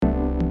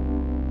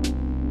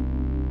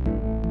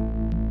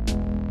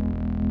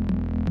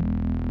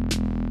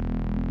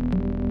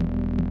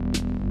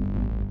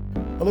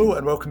Hello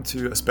and welcome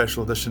to a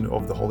special edition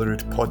of the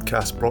Holyrood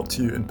podcast, brought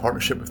to you in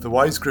partnership with the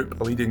Wise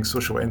Group, a leading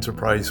social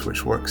enterprise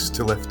which works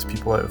to lift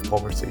people out of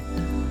poverty.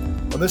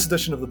 On this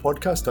edition of the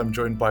podcast, I'm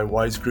joined by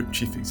Wise Group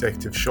Chief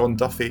Executive Sean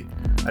Duffy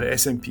and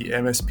SNP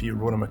MSP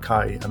Rona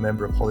Mackay, a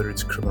member of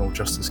Holyrood's Criminal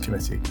Justice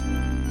Committee.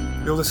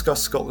 We'll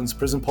discuss Scotland's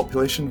prison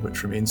population,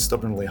 which remains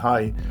stubbornly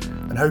high,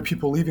 and how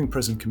people leaving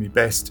prison can be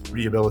best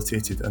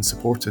rehabilitated and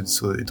supported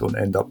so that they don't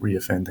end up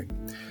reoffending.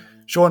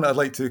 Sean, I'd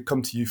like to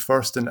come to you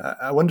first, and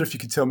I wonder if you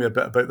could tell me a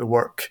bit about the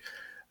work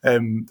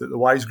that the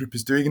Wise Group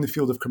is doing in the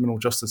field of criminal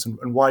justice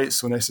and why it's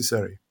so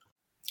necessary.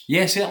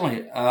 Yeah,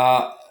 certainly.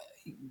 The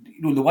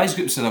Wise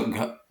Group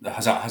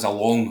has a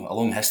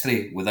long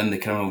history within the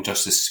criminal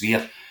justice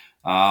sphere.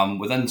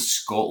 Within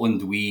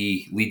Scotland,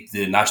 we lead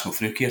the National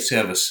Through Care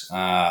Service,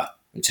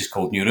 which is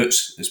called New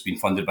Routes. It's been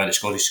funded by the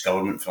Scottish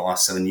Government for the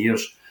last 7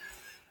 years.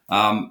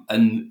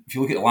 And if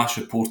you look at the last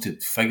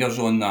reported figures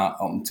on that,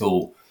 up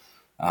until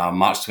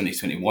March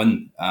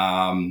 2021,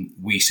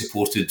 we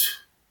supported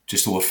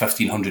just over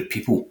 1,500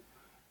 people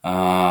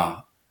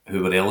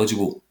who were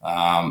eligible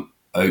out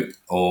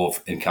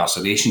of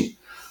incarceration,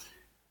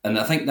 and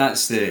I think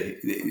that's the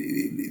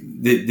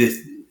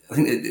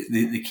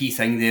key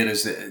thing there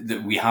is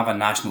that we have a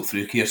national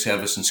through care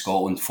service in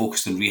Scotland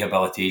focused on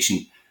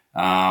rehabilitation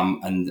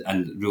and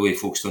really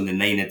focused on the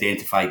 9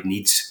 identified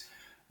needs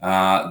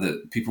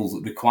that people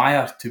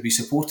require to be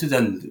supported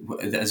in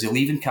as they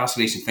leave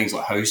incarceration. Things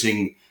like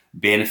housing,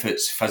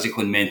 benefits,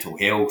 physical and mental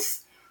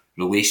health,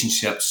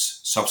 relationships,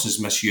 substance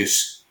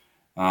misuse,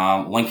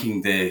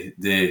 linking the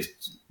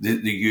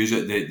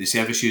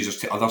service users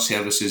to other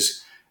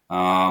services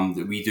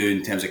that we do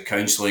in terms of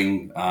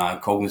counselling,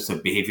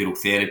 cognitive behavioural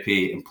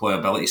therapy,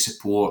 employability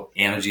support,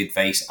 energy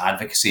advice,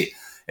 advocacy.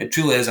 It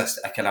truly is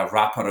a kind of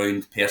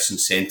wraparound,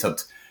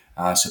 person-centred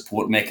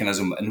support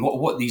mechanism. And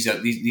what these are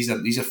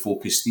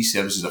focused. These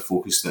services are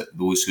focused at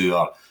those who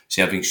are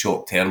serving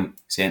short-term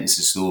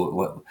sentences.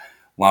 So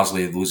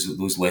largely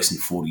those less than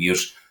 4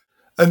 years.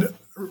 And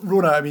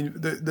Rona, I mean,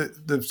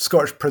 the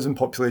Scottish prison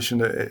population,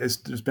 there's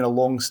been a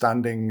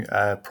long-standing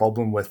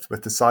problem with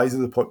the size of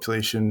the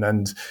population,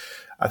 and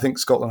I think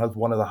Scotland has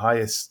one of the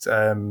highest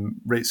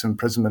rates of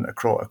imprisonment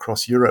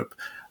across Europe.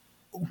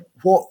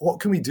 What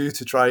can we do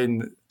to try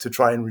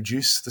and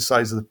reduce the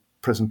size of the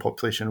prison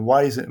population?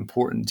 Why is it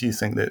important, do you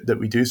think, that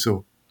we do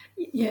so?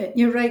 Yeah,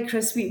 you're right,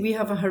 Chris. We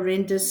have a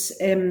horrendous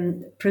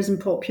prison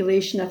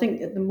population. I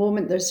think at the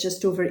moment there's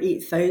just over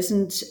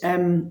 8,000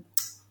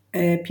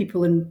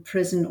 people in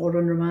prison or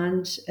on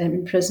remand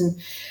in prison,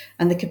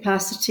 and the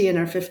capacity in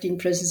our 15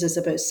 prisons is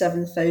about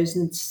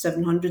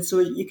 7,700. So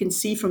you can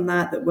see from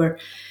that we're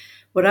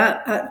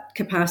at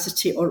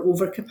capacity or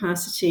over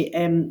capacity.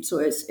 So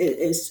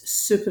it's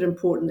super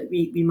important that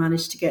we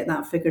manage to get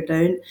that figure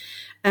down.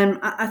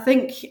 I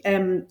think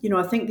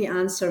the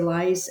answer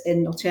lies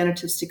in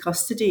alternatives to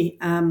custody.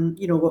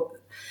 The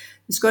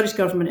Scottish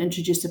Government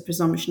introduced a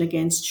presumption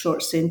against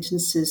short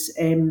sentences,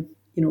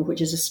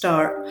 which is a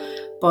start.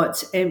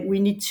 But we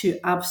need to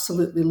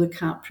absolutely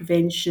look at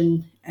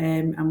prevention,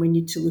 and we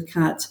need to look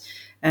at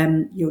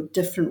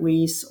different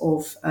ways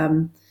of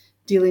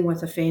dealing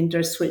with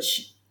offenders,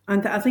 which,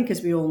 and I think,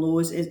 as we all know,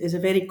 is a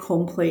very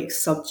complex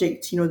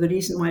subject. The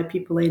reason why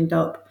people end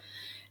up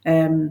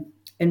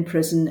in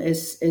prison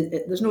is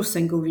there's no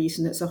single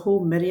reason. It's a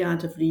whole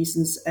myriad of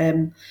reasons.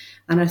 And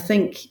I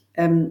think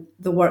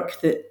the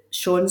work that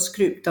Sean's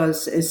group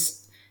does is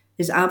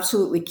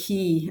absolutely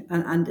key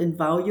and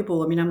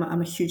invaluable. I mean,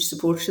 I'm a huge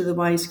supporter of the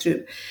Wise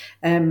Group.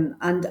 And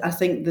I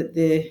think that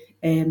the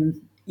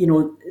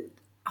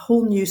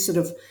whole new sort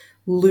of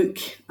look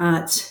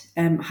at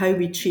how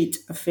we treat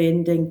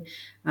offending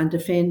and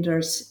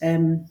offenders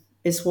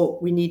is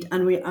what we need.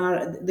 And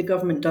the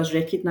government does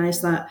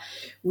recognise that.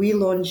 We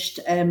launched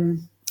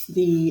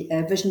the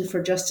Vision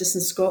for Justice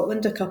in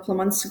Scotland a couple of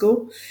months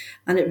ago,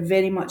 and it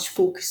very much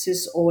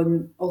focuses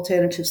on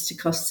alternatives to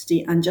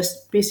custody and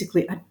just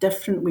basically a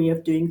different way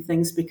of doing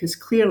things, because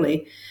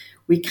clearly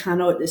we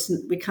cannot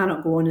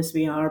go on as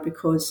we are,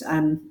 because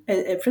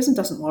prison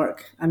doesn't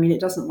work. I mean, it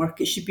doesn't work.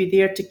 It should be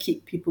there to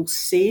keep people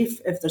safe.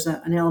 If there's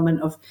an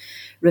element of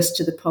risk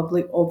to the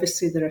public,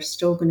 obviously there are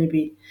still going to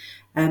be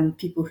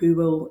people who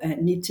will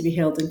need to be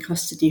held in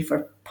custody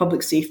for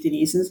public safety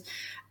reasons.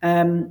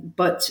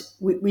 But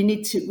we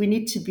need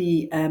to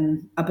be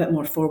a bit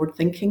more forward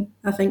thinking,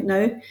 I think,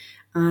 now.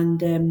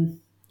 And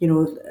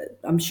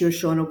I'm sure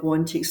Sean will go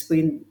on to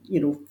explain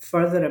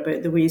further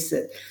about the ways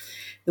that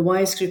the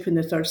Wise Group and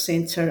the Third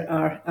Centre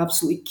are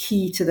absolutely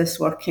key to this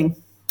working.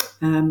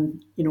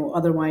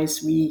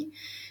 Otherwise we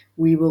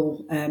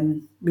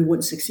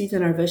won't succeed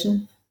in our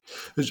vision.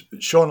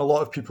 Sean, a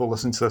lot of people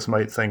listening to this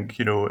might think,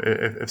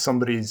 if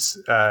somebody's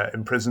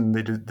in prison,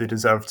 they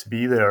deserve to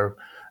be there.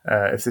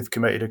 If they've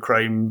committed a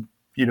crime,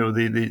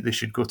 they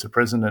should go to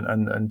prison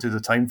and do the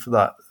time for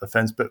that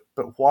offence. But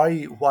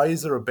why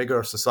is there a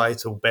bigger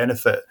societal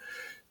benefit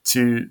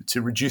to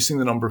reducing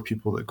the number of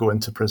people that go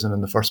into prison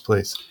in the first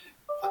place?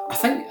 I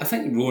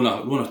think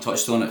Rona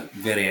touched on it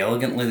very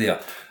elegantly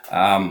there,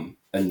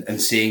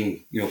 and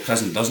saying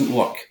prison doesn't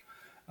work.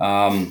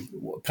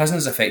 Prison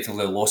is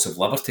effectively a loss of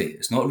liberty.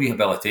 It's not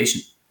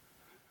rehabilitation.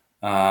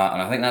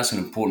 And I think that's an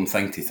important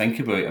thing to think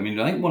about. I mean,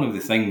 I think one of the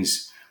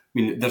things,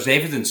 there's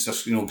evidence,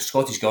 there's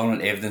Scottish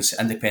Government evidence,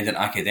 independent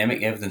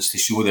academic evidence to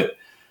show that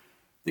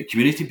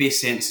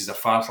community-based sentences are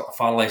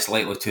far less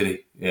likely to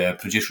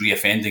produce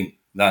reoffending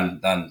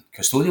than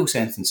custodial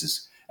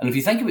sentences. And if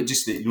you think about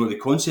just the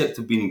concept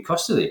of being in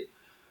custody,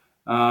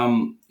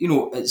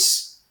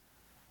 it's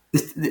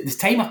the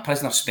time a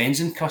prisoner spends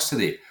in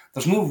custody,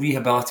 there's no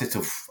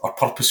rehabilitative or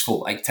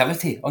purposeful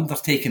activity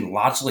undertaken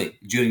largely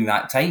during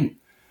that time.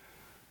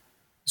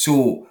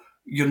 So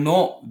you're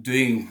not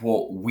doing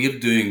what we're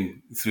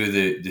doing through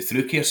the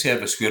Through Care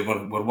service, where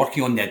we're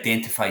working on the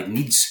identified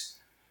needs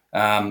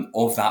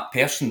of that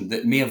person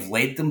that may have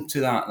led them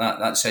to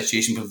that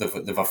situation where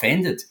they've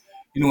offended.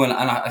 And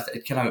I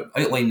kind of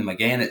outline them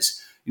again.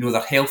 It's their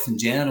health in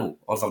general,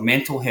 or their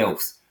mental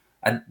health,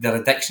 their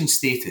addiction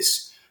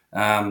status,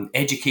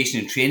 education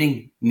and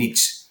training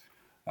needs,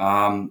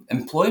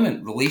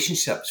 employment,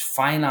 relationships,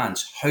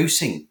 finance,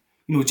 housing.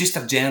 Just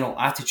their general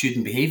attitude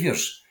and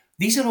behaviours.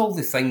 These are all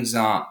the things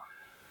that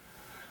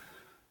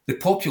the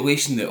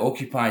population that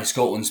occupies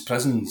Scotland's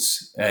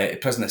prisons,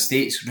 prison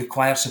estates,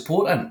 require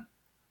support in.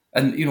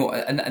 And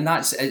and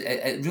that's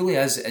it. Really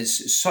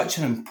is such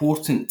an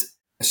important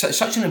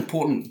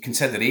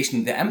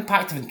consideration. The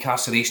impact of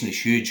incarceration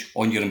is huge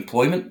on your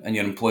employment and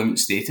your employment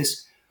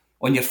status,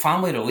 on your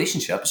family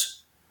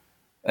relationships,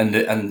 and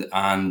the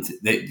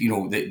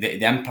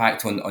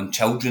impact on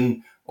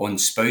children, on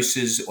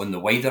spouses, on the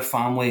wider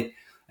family,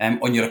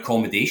 on your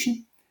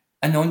accommodation,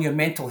 and on your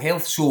mental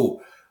health.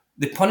 So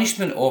the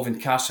punishment of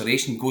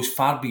incarceration goes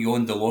far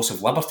beyond the loss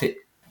of liberty.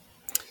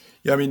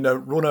 Yeah,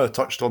 Rona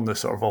touched on the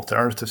sort of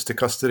alternatives to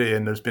custody,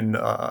 and there's been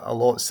a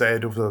lot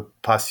said over the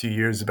past few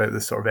years about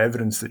the sort of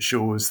evidence that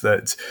shows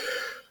that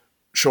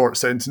short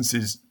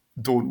sentences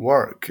don't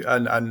work,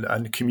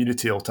 and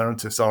community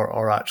alternatives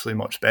are actually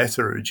much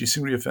better at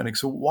reducing reoffending.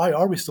 So why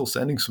are we still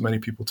sending so many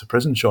people to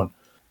prison, Sean?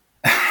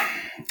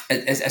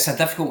 It's a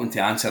difficult one to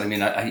answer.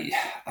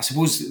 I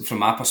suppose from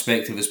my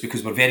perspective, it's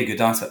because we're very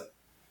good at it.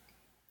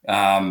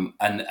 And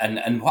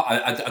what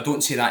I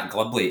don't say that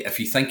glibly. If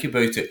you think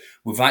about it,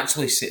 we've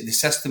actually the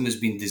system has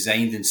been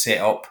designed and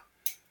set up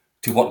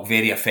to work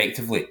very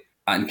effectively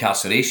at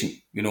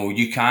incarceration.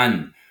 You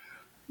can,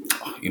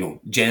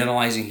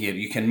 generalising here,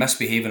 you can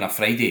misbehave on a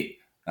Friday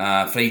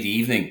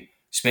evening,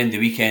 spend the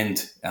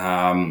weekend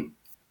in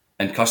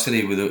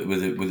custody with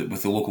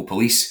the local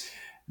police,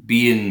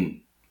 be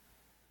in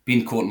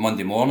court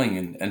Monday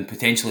morning and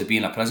potentially be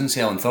in a prison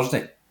cell on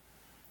Thursday.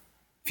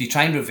 If you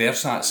try and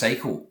reverse that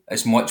cycle,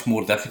 it's much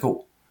more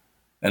difficult,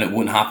 and it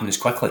won't happen as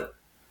quickly.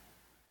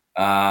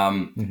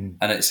 And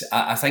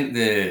I think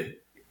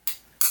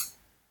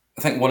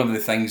one of the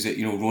things that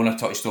Rona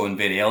touched on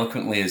very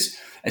eloquently is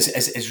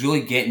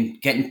really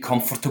getting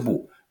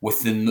comfortable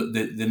with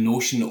the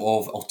notion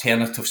of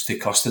alternatives to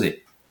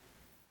custody.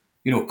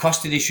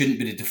 Custody shouldn't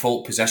be the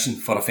default position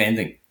for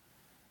offending.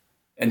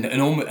 And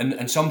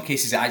in some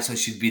cases, it actually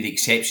should be the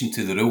exception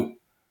to the rule.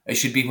 It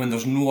should be when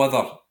there's no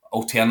other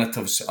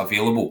alternatives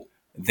available,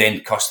 then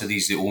custody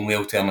is the only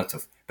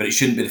alternative. But it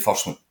shouldn't be the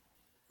first one.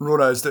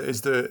 Rona, is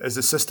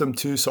the system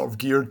too sort of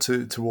geared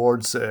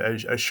towards,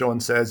 as Sean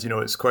says,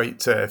 it's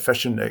quite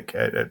efficient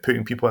at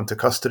putting people into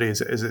custody?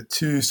 Is it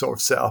too sort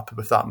of set up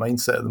with that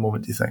mindset at the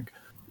moment, do you think?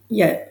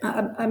 Yeah,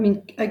 I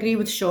agree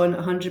with Sean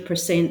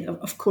 100%.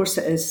 Of course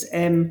it is.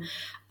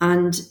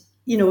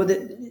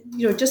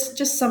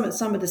 Just some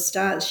of the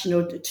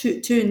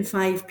stats, 2 in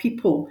 5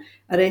 people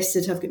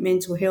arrested have got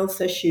mental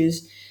health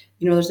issues.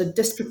 There's a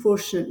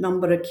disproportionate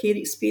number of care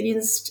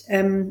experienced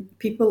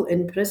people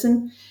in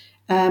prison.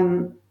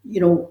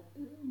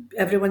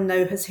 Everyone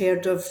now has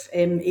heard of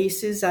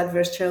ACEs,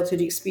 adverse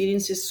childhood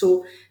experiences.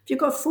 So if you've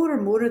got 4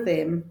 or more of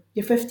them,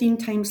 you're 15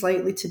 times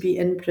likely to be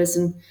in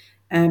prison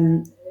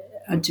and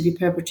to be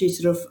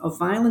perpetrator of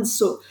violence.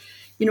 So,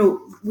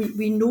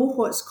 we know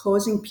what's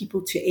causing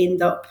people to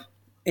end up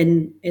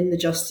in the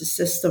justice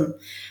system.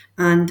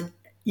 And,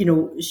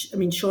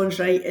 Sean's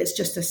right, it's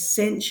just a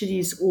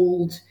centuries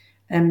old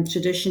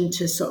tradition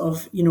to sort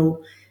of,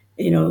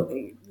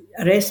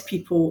 arrest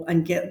people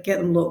and get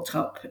them locked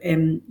up.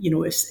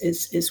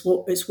 It's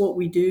what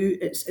we do.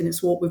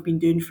 It's what we've been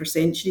doing for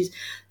centuries.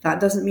 That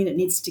doesn't mean it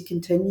needs to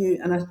continue.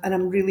 And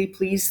I'm really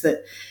pleased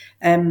that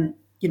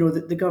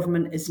that the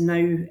government is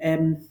now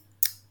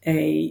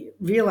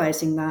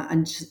realising that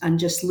and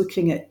just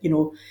looking at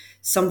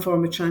some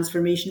form of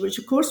transformation, which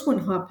of course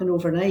won't happen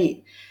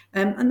overnight.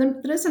 And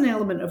there is an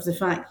element of the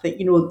fact that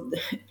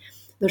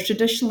there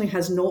traditionally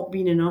has not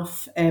been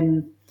enough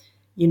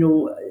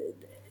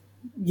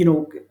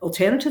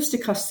alternatives to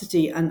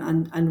custody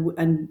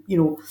and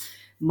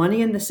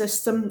money in the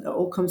system. It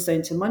all comes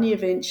down to money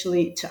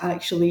eventually to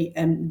actually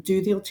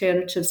do the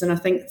alternatives. And I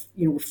think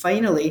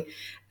finally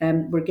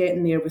we're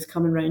getting there with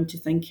coming around to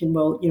thinking,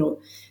 well,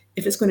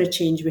 if it's going to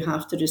change, we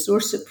have to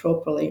resource it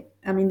properly.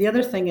 The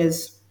other thing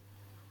is,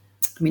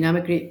 I'm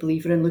a great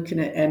believer in looking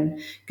at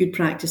good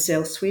practice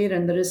elsewhere,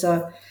 and there is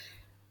a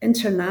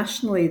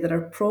internationally, there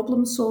are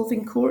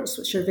problem-solving courts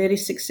which are very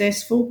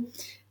successful,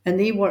 and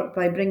they work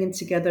by bringing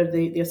together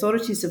the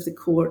authorities of the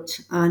court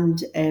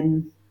and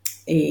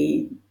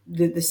the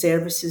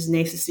services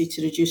necessary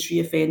to reduce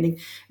reoffending.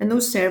 And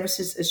those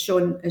services, as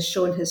Sean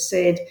has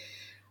said,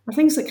 are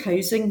things like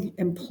housing,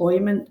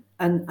 employment,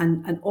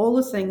 and all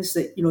the things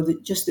that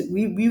that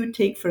we would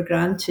take for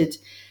granted.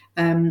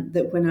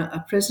 That when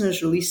a prisoner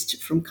is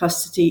released from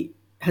custody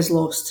has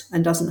lost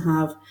and doesn't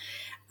have.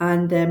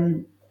 And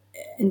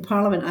in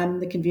Parliament, I'm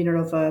the convener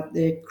of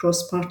the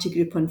cross-party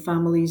group on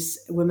families,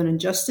 women and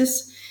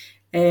justice.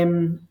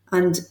 And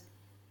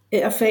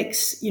it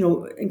affects,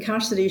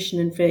 incarceration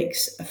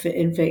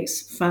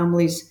infects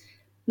families,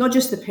 not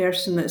just the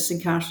person that's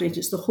incarcerated,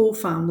 it's the whole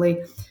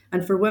family.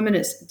 And for women,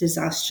 it's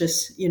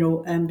disastrous,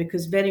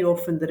 because very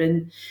often they're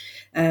in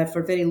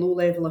for very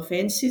low-level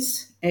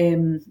offences,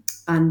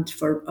 and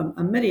for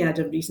a myriad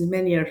of reasons.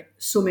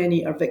 So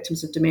many are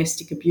victims of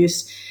domestic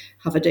abuse,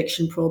 have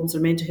addiction problems or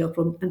mental health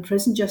problems, and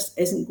prison just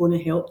isn't going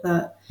to help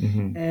that.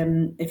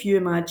 Mm-hmm. If you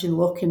imagine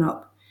locking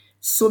up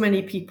so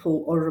many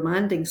people or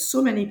remanding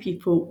so many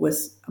people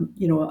with,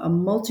 a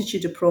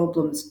multitude of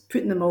problems,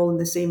 putting them all in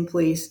the same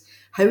place,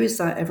 how is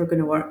that ever going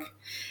to work?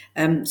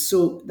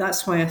 So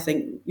that's why I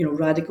think,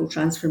 radical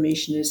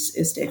transformation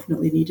is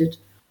definitely needed.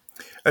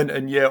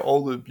 And yeah,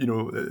 all the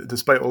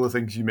despite all the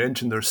things you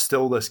mentioned, there's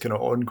still this kind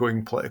of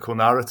ongoing political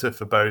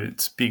narrative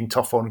about being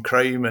tough on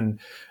crime, and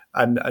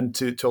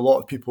to a lot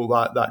of people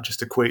that just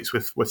equates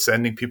with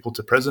sending people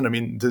to prison. I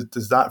mean,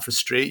 does that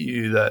frustrate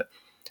you that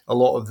a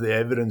lot of the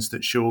evidence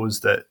that shows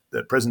that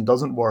prison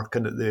doesn't work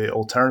and that the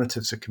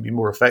alternatives that can be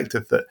more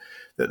effective,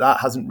 that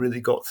hasn't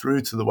really got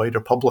through to the wider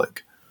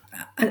public?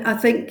 I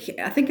think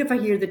if I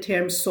hear the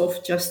term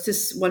soft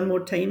justice one more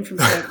time from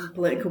certain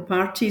political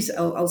parties,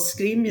 I'll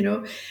scream.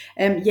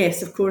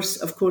 Yes, of course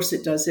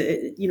it does.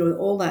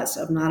 All that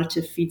sort of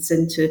narrative feeds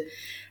into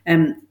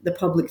the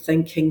public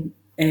thinking.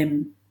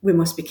 We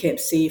must be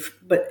kept safe,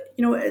 but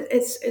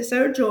it's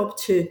our job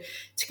to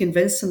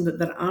convince them that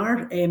there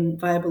are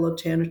viable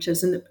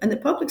alternatives, and the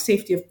public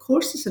safety, of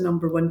course, is the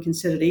number one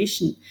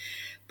consideration.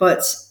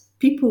 But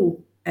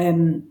people.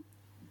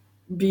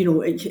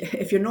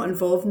 If you're not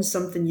involved in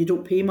something, you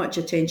don't pay much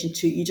attention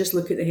to. You just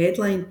look at the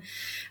headline,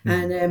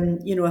 and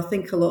I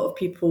think a lot of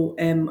people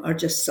are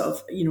just sort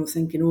of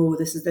thinking, oh,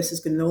 this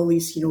is going to all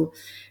these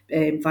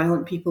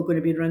violent people going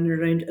to be running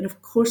around, and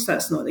of course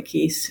that's not the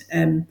case.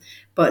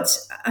 But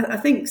I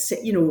think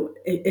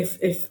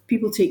if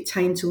people take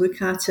time to look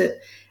at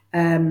it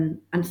and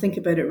think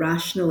about it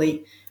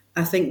rationally,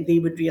 I think they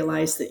would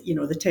realise that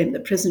the time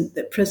that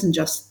prison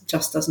just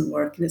doesn't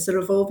work, and it's a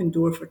revolving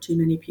door for too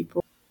many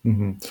people.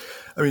 Mm-hmm.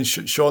 I mean,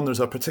 Sean, there's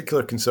a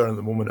particular concern at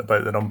the moment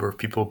about the number of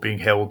people being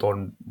held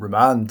on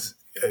remand.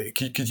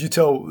 Could you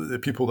tell the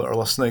people that are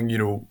listening,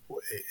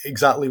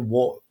 exactly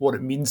what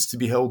it means to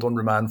be held on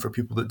remand for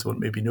people that don't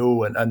maybe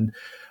know, and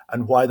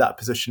why that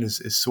position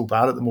is so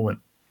bad at the moment?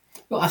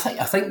 Well, I think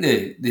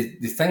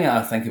the thing that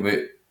I think about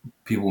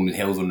people being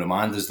held on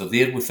remand is they're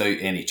there without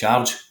any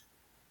charge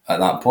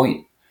at that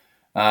point.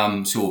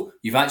 So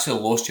you've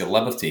actually lost your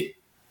liberty,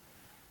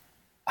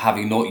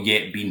 having not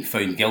yet been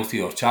found guilty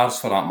or charged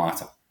for that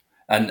matter.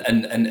 And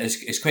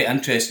it's quite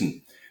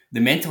interesting. The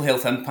mental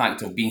health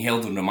impact of being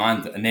held on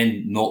remand and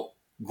then not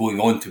going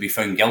on to be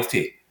found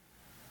guilty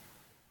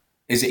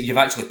is that you've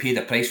actually paid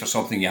a price for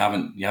something you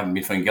haven't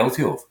been found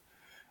guilty of.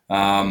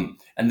 And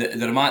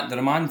the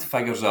remand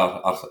figures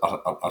are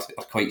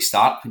quite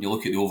stark when you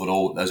look at the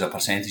overall, as a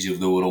percentage of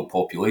the overall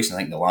population. I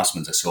think the last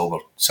ones I saw were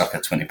circa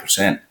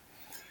 20%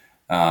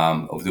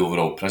 of the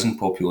overall prison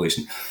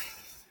population.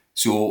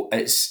 So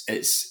it's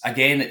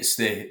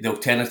the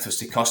alternatives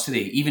to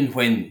custody. Even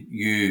when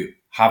you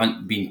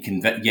haven't been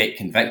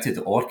convicted,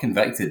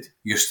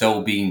 you're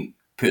still being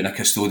put in a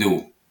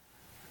custodial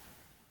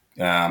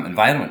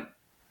environment.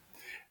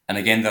 And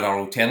again, there are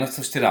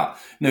alternatives to that.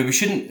 Now, we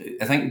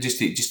shouldn't. I think just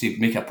to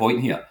make a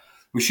point here,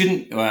 we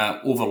shouldn't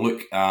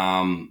overlook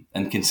and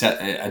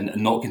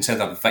not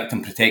consider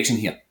victim protection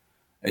here.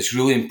 It's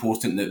really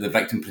important that the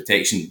victim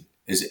protection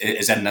is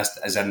in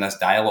this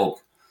dialogue,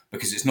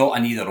 because it's not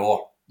an either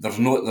or.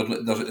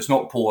 It's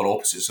not polar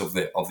opposites of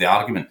the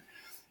argument,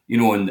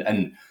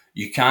 and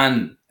you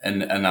can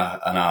in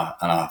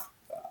a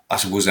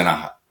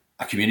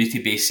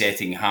community-based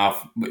setting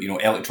have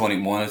electronic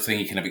monitoring.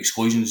 You can have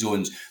exclusion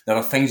zones. There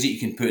are things that you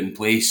can put in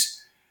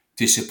place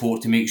to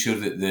support, to make sure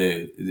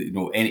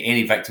that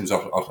any victims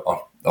or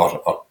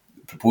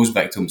proposed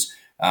victims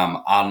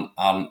aren't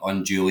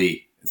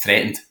unduly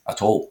threatened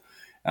at all.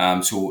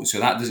 So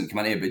that doesn't come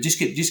into it. But just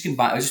getting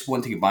back, I just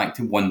want to get back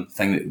to one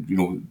thing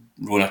that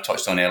Rona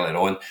touched on earlier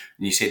on, and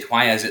you said,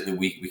 why is it that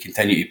we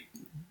continue to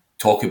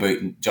talk about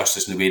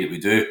justice in the way that we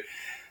do?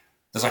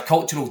 There's a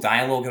cultural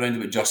dialogue around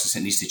about justice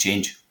that needs to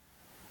change,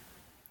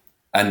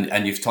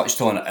 and you've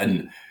touched on it.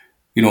 And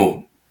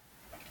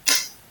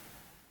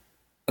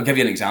I'll give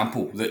you an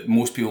example that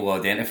most people will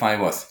identify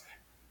with.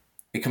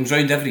 It comes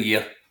round every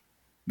year.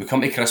 We come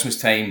to Christmas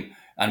time,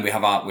 and we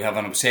have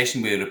an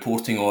obsession with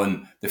reporting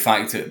on the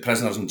fact that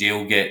prisoners in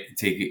jail get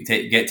to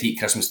eat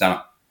Christmas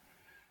dinner.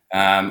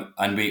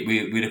 and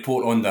we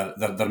report on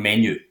their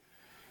menu,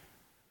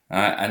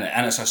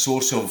 and it's a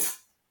source of,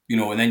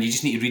 and then you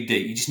just need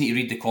to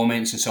read the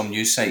comments in some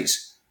news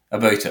sites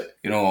about it,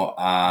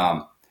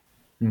 and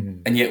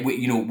yet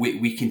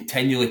we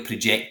continually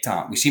project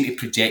that. We seem to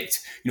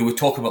project, we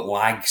talk about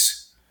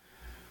lags,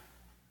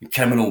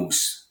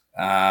 criminals,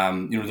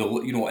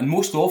 and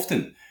most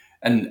often,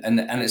 and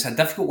it's a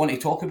difficult one to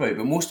talk about,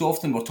 but most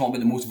often we're talking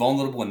about the most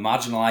vulnerable and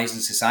marginalised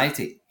in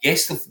society.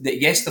 Yes,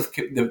 they've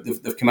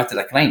committed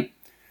a crime,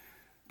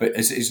 but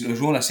as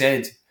Rona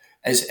said,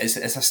 it's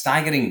a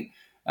staggering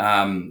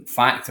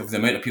fact of the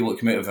amount of people that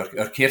come out of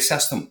our care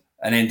system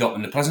and end up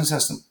in the prison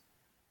system.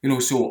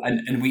 So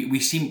and we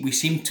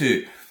seem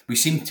to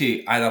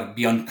either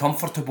be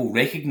uncomfortable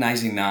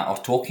recognising that or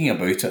talking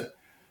about it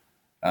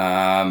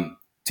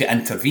to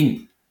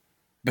intervene.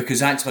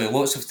 Because actually,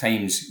 lots of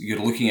times you're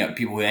looking at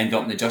people who end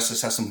up in the justice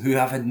system who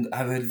have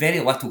had very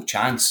little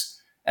chance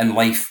in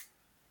life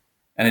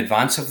in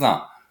advance of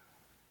that.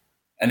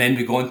 And then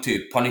we go on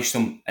to punish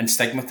them and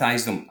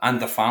stigmatise them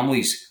and their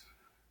families,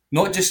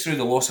 not just through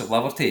the loss of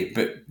liberty,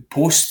 but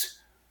post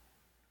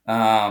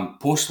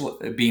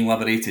being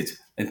liberated,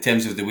 in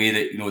terms of the way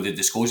that the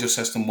disclosure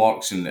system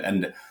works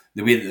and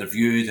the way that they're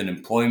viewed in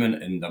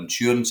employment and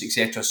insurance,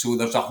 etc. So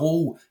there's a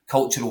whole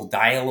cultural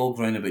dialogue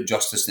around about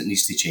justice that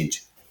needs to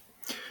change.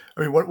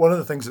 I mean, one of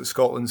the things that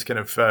Scotland's kind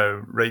of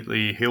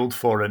rightly hailed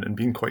for and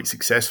been quite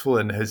successful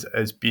in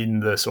has been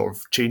the sort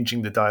of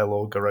changing the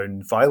dialogue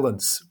around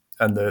violence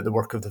and the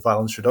work of the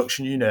Violence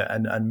Reduction Unit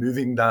and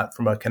moving that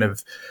from a kind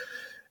of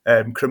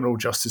criminal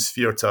justice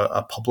sphere to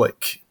a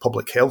public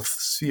health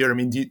sphere. I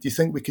mean, do you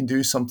think we can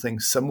do something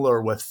similar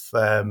with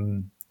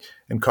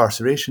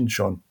incarceration,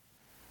 Sean?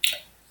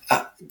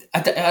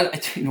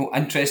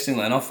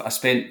 Interestingly enough, I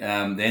spent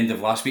the end of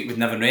last week with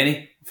Niven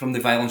Rennie from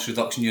the Violence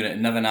Reduction Unit,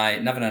 and Niven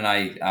and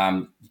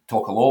I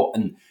talk a lot,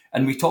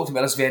 and we talked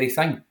about this very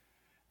thing.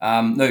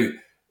 Now,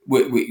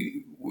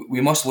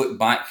 we must look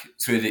back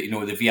through the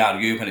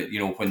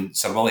VRU when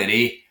Sir Willie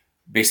Rae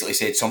basically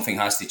said something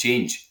has to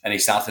change, and he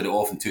started it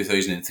off in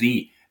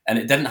 2003, and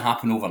it didn't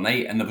happen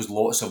overnight, and there was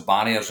lots of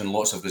barriers and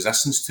lots of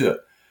resistance to it.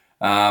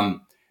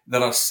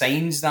 There are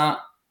signs that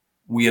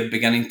we are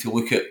beginning to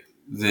look at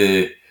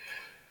the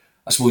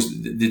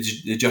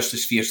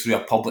justice sphere through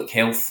a public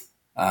health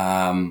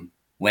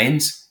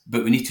lens,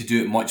 but we need to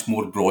do it much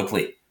more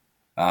broadly.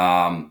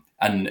 When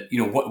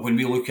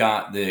we look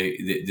at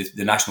the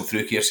National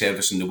Through Care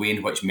Service and the way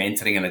in which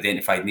mentoring and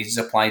identified needs is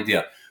applied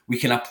there, we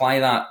can apply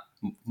that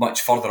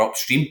much further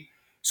upstream,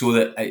 so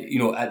that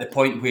at the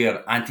point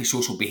where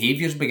antisocial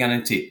behaviour is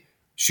beginning to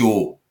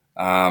show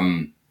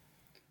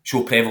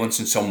prevalence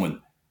in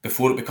someone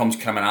before it becomes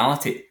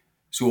criminality.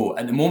 So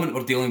at the moment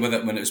we're dealing with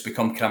it when it's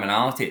become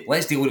criminality.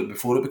 Let's deal with it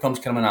before it becomes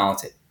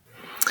criminality.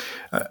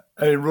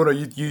 Rona,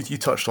 you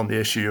touched on the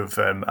issue of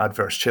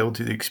adverse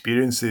childhood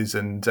experiences,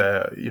 and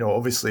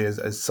obviously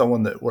as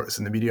someone that works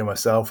in the media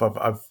myself,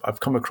 I've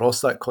come across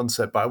that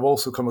concept, but I've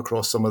also come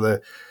across some of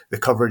the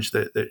coverage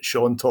that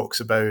Sean talks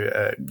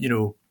about.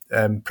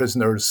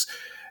 Prisoners,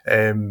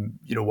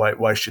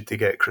 why should they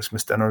get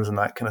Christmas dinners and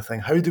that kind of thing?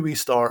 How do we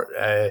start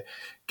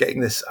getting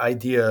this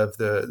idea of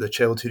the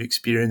childhood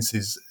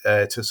experiences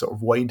to sort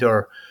of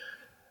wider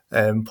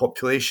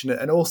population?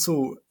 And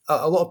also,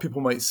 a lot of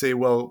people might say,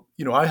 well,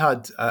 I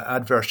had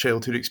adverse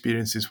childhood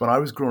experiences when I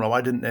was growing up.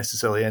 I didn't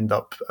necessarily end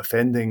up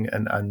offending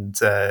and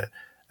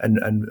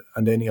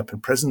ending up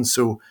in prison.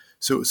 So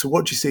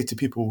what do you say to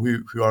people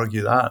who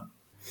argue that?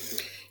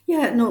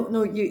 Yeah,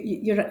 no,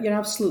 you're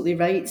absolutely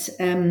right.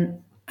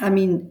 I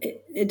mean,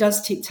 it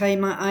does take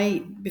time.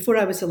 Before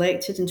I was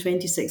elected in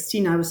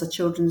 2016, I was a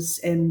children's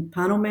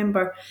panel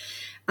member,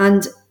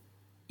 and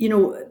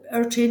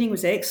our training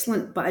was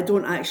excellent, but I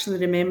don't actually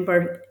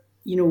remember,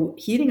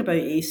 hearing about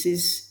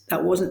ACEs.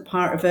 That wasn't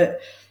part of it.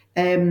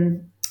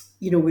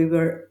 We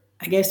were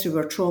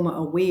trauma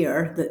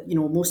aware that,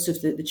 most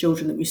of the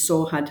children that we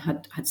saw had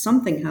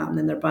something happen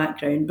in their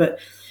background, but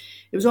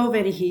it was all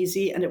very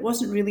hazy. And it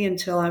wasn't really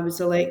until I was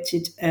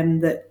elected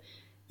that,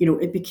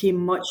 it became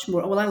much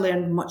more, well, I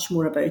learned much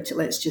more about it,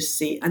 let's just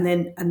say. And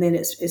then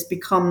it's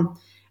become,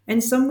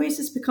 in some ways,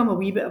 it's become a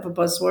wee bit of a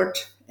buzzword,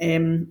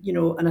 and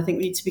I think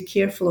we need to be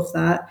careful of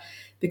that,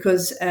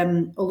 because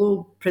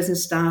although prison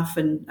staff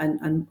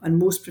and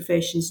most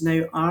professions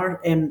now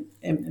are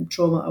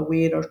trauma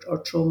aware or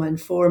trauma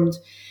informed,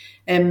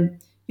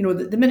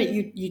 the minute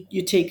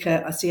you take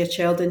a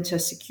child into a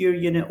secure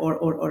unit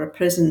or a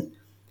prison,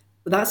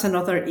 that's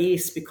another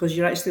ACE, because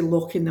you're actually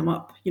locking them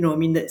up.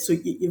 So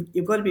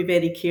you've got to be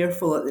very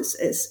careful. It's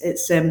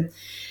a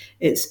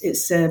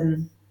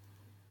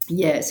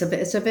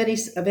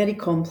very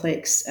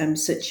complex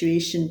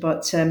situation,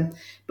 but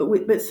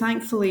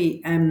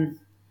thankfully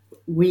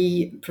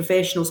we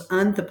professionals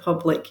and the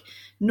public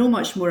know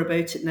much more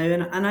about it now,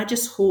 and I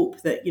just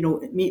hope that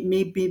it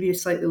may be a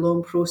slightly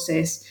long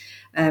process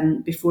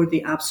before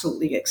they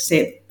absolutely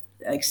accept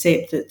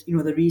accept that, you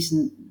know, the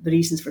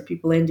reasons for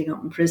people ending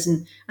up in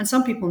prison, and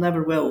some people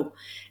never will.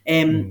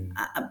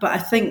 But I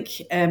think,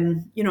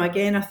 you know,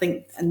 again, I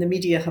think, and the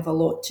media have a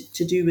lot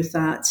to do with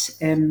that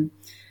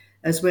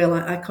as well.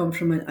 I come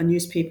from a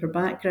newspaper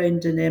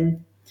background,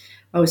 and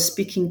I was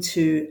speaking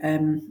to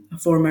a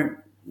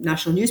former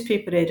national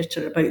newspaper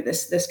editor about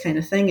this kind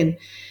of thing, and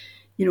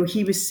you know,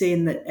 he was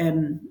saying that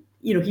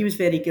you know, he was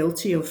very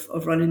guilty of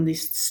running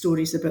these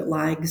stories about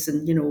lags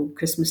and, you know,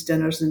 Christmas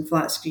dinners and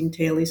flat screen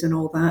tellies and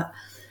all that,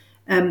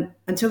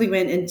 until he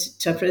went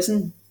into a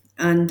prison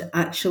and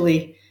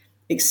actually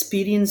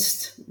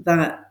experienced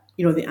that,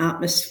 you know, the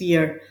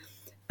atmosphere.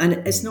 And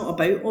it's not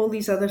about all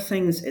these other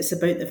things. It's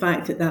about the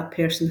fact that that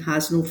person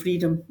has no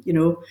freedom, you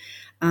know,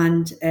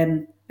 and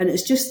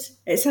it's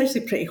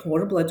actually pretty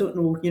horrible. I don't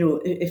know, you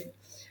know, if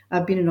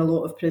I've been in a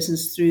lot of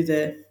prisons through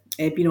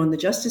been on the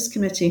Justice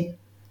Committee.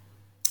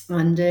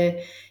 And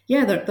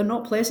yeah, they're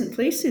not pleasant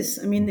places.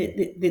 I mean,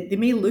 they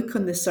may look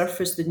on the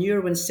surface, the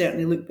newer ones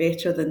certainly look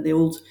better than the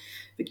old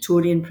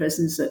Victorian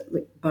prisons at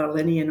like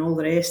Barlinnie and all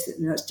the rest.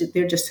 And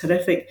they're just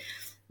horrific.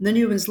 The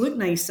new ones look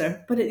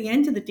nicer, but at the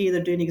end of the day,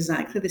 they're doing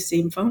exactly the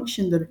same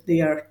function. They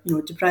are, you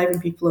know,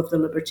 depriving people of their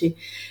liberty.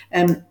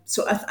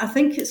 So I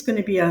think it's going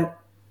to be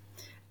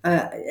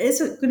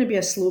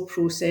a slow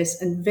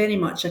process and very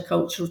much a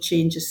cultural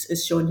change,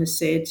 as Sean has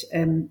said,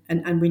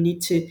 and we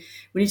need to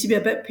be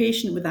a bit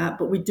patient with that.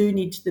 But we do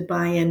need the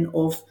buy-in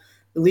of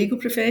the legal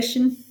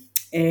profession,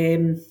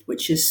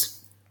 which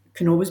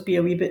can always be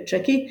a wee bit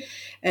tricky.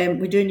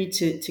 We do need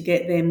to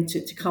get them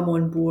to come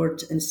on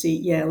board and say,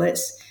 yeah,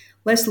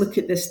 let's look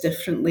at this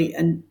differently,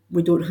 and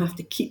we don't have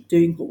to keep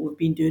doing what we've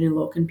been doing and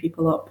locking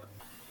people up.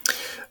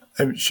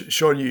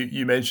 Sean,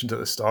 you mentioned at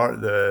the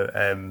start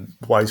the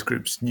Wise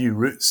Group's New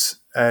Routes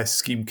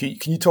scheme.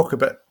 Can you talk a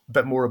bit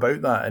more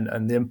about that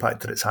and the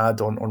impact that it's had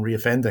on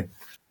reoffending?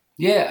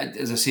 Yeah,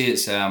 as I say,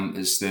 it's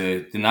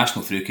the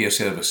National Through Care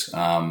Service.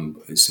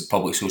 It's a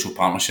public social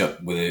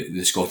partnership with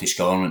the Scottish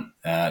Government.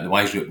 The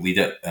Wise Group lead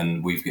it,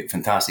 and we've got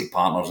fantastic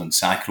partners in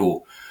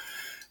SACRO,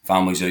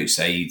 Families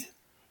Outside,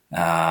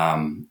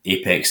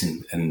 Apex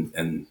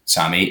and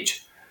SAMH.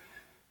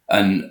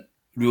 And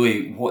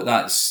really what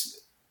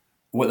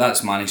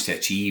that's managed to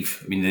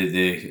achieve, I mean,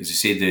 as I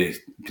said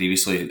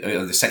previously, out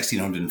of the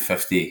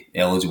 1,650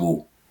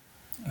 eligible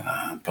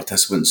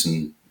participants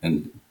in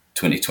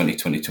 2020,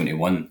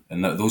 2021,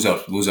 and those are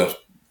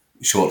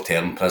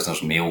short-term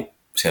prisoners, male,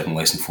 serving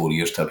less than 4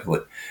 years typically,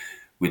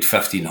 with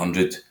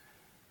 1,500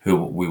 who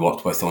we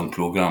worked with on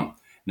programme.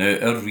 Now,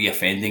 our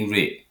reoffending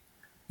rate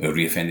on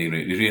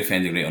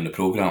the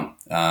programme,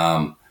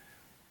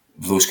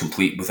 those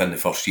complete within the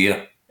first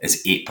year,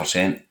 is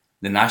 8%.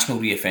 The national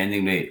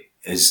reoffending rate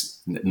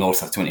is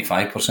north of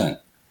 25%.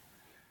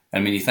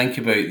 And when you think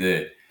about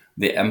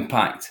the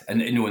impact,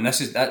 and you know, and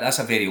that's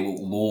a very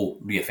low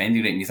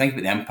reoffending rate. And you think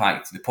about the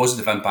impact, the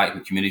positive impact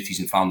in communities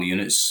and family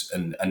units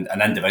and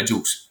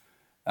individuals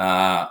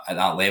at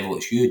that level,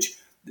 it's huge.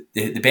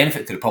 The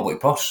benefit to the public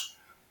purse,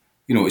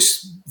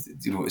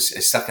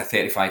 it's circa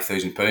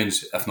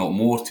 £35,000, if not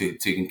more,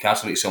 to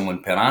incarcerate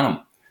someone per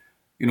annum.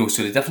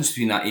 So the difference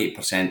between that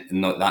 8%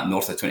 and that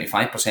north of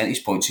 25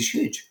 percentage points is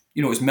huge.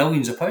 It's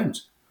millions of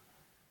pounds,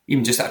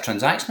 even just at a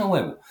transactional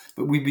level.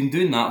 But we've been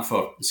doing that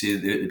for, say,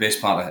 the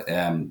best part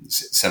of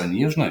 7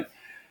 years now.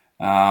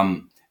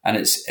 And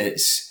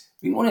it's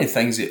one of the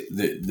things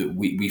that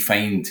we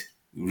find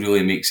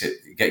really gives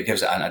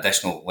it an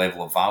additional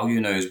level of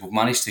value now is we've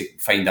managed to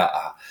find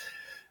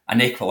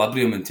an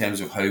equilibrium in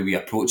terms of how we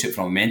approach it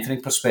from a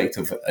mentoring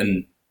perspective.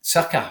 And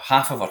circa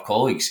half of our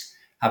colleagues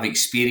have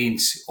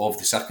experience of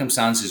the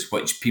circumstances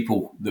which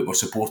people that we're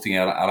supporting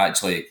are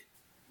actually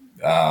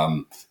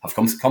have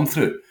come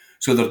through.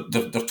 So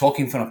they're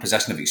talking from a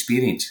position of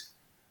experience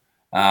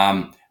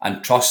and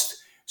trust.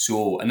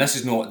 So, and this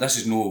is no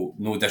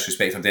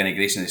disrespect or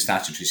denigration of the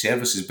statutory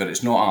services, but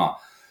it's not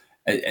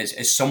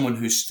it's someone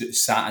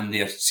who's sat in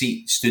their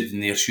seat, stood in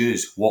their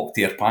shoes, walked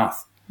their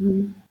path,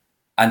 and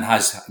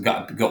has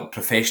got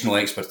professional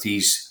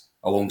expertise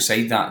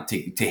alongside that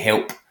to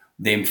help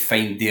them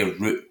find their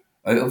route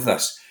out of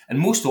this. And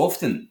most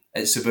often,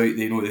 it's about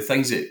the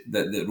things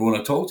that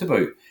Rona talked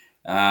about.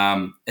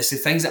 It's the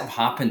things that have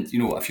happened.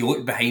 If you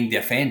look behind the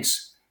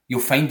offence, you'll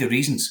find the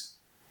reasons.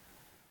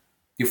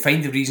 You'll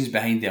find the reasons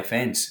behind the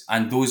offence,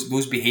 and those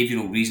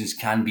behavioural reasons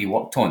can be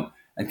worked on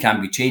and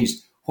can be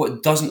changed.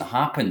 What doesn't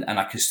happen in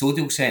a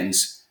custodial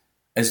sentence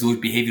is those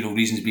behavioural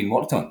reasons being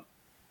worked on.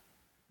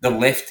 They're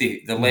left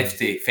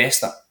to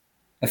fester,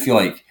 if you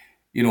like,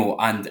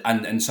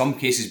 and in some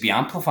cases be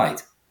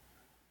amplified.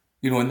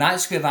 And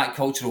that's where that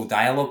cultural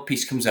dialogue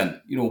piece comes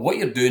in. What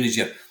you're doing is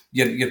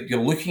you're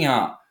looking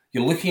at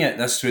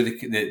this through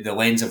the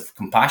lens of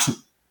compassion,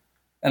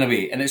 in a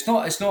way, and it's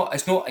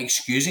not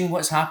excusing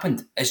what's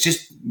happened. It's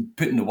just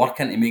putting the work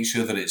in to make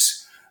sure that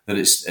it's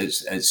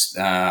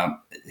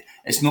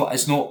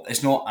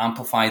not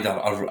amplified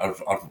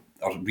or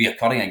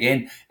reoccurring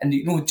again.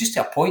 And just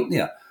to a point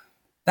there,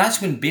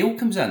 that's when bail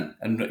comes in,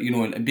 and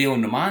and bail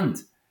on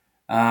remand.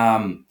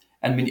 And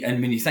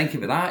when you think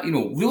about that,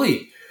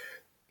 really,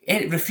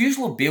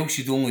 refusal of bail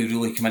should only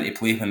really come into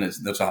play when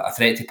there's a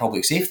threat to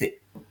public safety.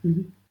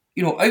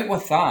 Mm-hmm. Out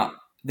with that,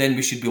 then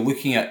we should be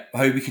looking at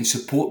how we can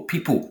support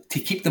people to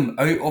keep them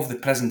out of the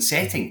prison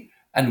setting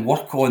and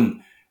work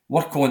on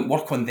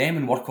them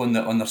and work on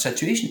their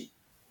situation.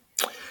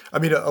 I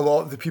mean, a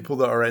lot of the people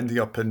that are ending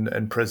up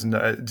in prison,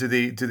 do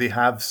they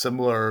have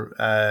similar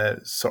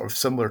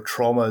similar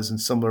traumas and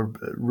similar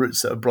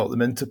routes that have brought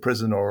them into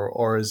prison,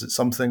 or is it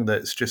something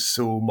that's just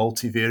so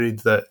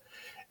multivariate that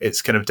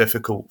it's kind of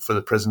difficult for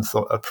the prison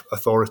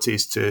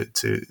authorities to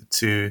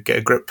get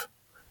a grip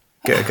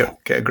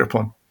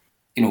on?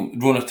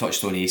 Rona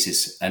touched on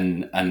ACEs,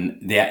 and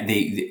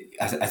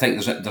I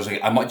think there's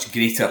a much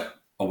greater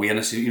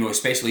awareness,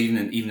 especially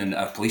even in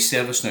our police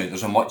service now.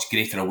 There's a much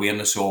greater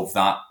awareness of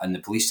that in the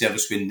police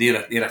service when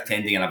they're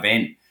attending an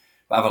event,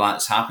 whatever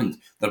that's happened.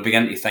 They're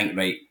beginning to think,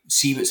 right,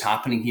 see what's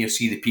happening here,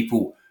 see the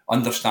people,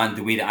 understand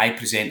the way that I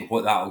present,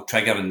 what that will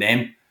trigger in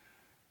them.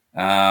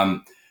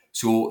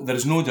 So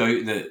there's no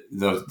doubt that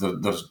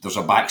there's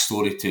a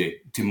backstory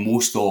to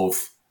most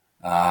of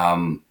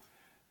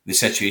the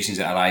situations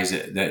that arise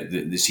that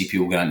the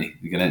CPO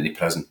get into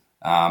prison.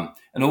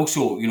 And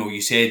also,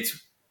 you said,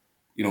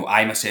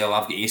 I myself,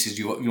 I've got ACEs.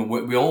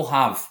 We all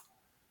have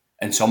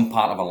in some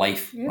part of our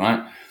life,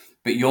 right?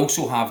 But you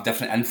also have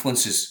different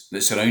influences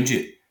that surround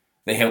you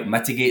that help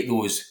mitigate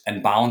those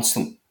and balance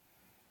them,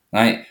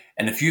 right?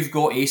 And if you've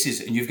got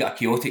ACEs and you've got a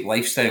chaotic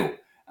lifestyle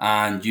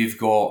and you've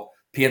got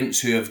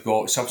parents who have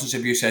got substance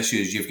abuse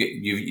issues, you've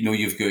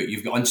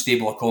got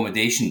unstable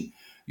accommodation,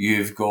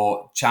 you've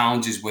got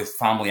challenges with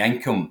family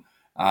income,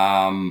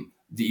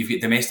 you've got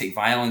domestic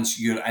violence,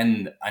 you're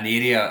in an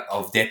area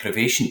of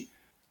deprivation.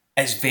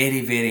 It's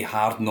very, very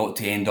hard not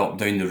to end up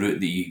down the route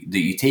that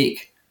you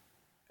take,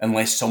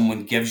 unless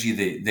someone gives you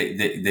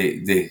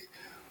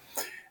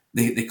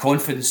the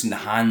confidence in the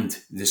hand,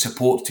 the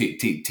support to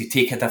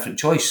take a different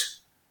choice.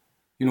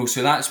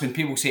 So that's when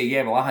people say,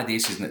 yeah, well, I had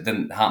ACEs and it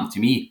didn't happen to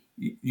me.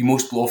 You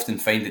most often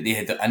find that they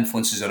had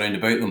influences around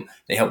about them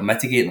that help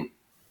mitigate them.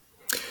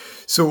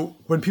 So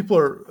when people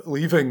are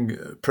leaving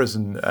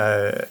prison,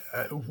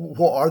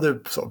 what are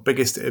the sort of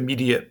biggest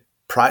immediate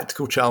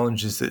practical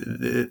challenges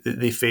that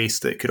they face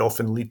that could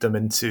often lead them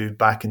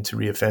back into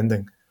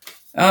reoffending?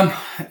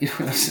 There's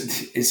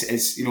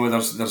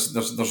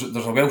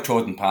a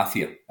well-trodden path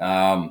here.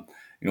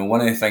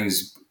 One of the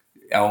things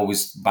I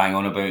always bang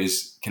on about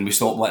is, can we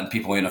stop letting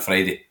people out on a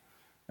Friday?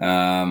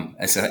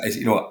 It's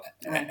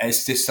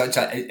just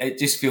it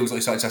just feels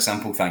like such a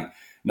simple thing.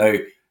 Now,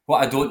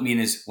 what I don't mean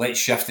is let's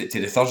shift it to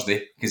the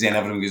Thursday, because then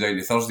everyone goes out on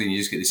the Thursday and you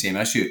just get the same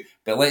issue.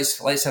 But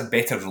let's have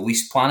better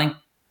release planning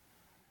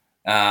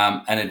in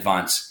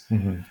advance.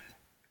 Mm-hmm.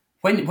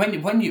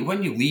 When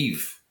you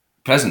leave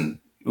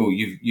prison,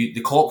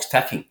 the clock's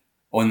ticking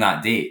on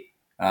that day.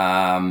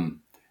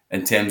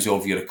 In terms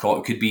of it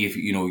could be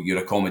your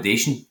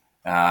accommodation,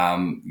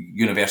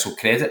 universal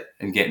credit,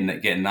 and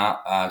getting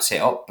that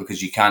set up,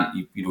 because you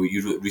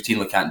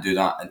routinely can't do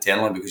that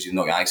internally because you've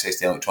not got access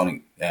to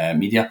electronic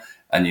media,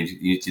 and you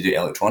need to do it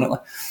electronically.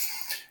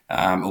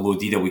 Although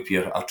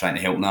DWP are trying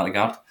to help in that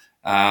regard.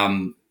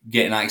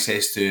 Getting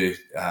access to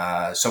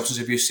substance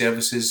abuse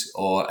services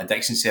or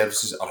addiction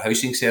services or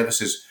housing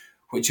services,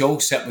 which all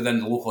sit within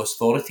the local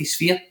authority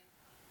sphere,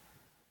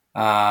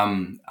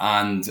 and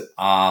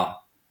are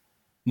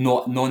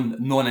not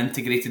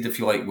non-integrated, if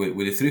you like, with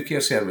the through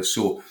care service.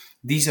 So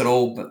these are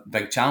all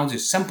big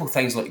challenges. Simple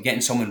things like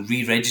getting someone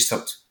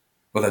re-registered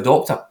with a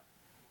doctor.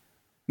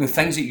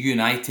 Things that you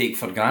and I take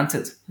for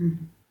granted.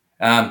 Mm-hmm.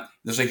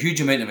 There's a huge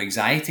amount of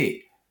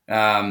anxiety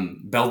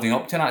building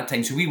up to that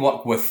time. So we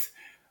work with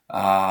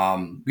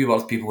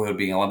people who are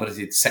being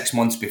liberated 6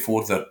 months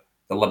before their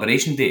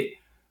liberation date,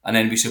 and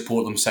then we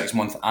support them 6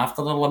 months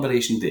after their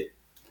liberation date.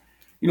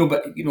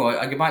 But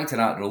I go back to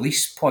that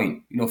release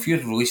point. If you're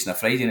released on a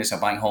Friday and it's a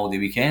bank holiday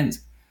weekend,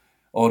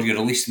 or you're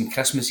released on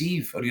Christmas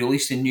Eve, or you're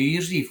released on New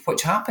Year's Eve,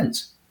 which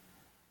happens,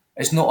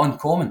 it's not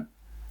uncommon.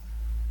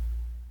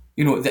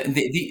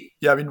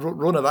 Yeah, I mean,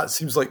 Rona, that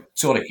seems like...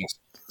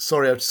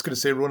 Sorry, I was just going to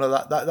say, Rona,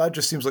 that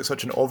just seems like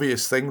such an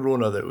obvious thing,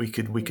 Rona, that we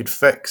could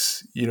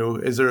fix.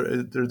 Is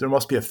there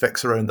must be a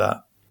fix around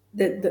that?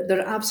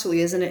 There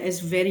absolutely is, and it is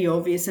very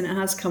obvious, and it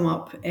has come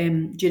up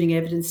during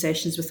evidence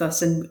sessions with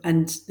us,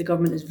 and the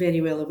government is very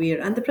well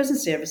aware, and the prison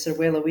service are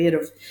well aware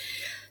of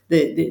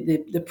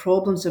the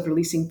problems of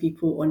releasing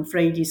people on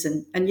Fridays,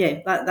 and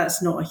yeah,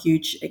 that's not a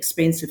huge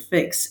expensive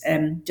fix.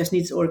 Just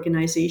needs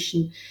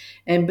organisation,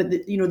 but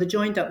the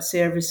joined up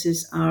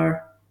services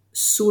are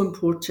so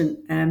important,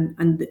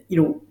 and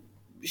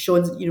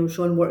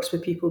Sean works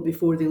with people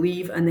before they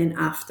leave and then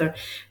after, and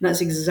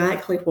that's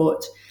exactly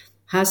what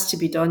has to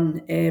be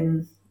done,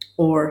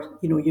 or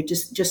you're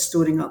just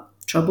storing up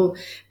trouble.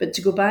 But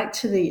to go back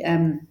to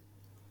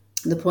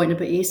the point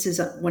about ACEs,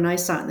 when I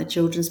sat in the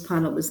children's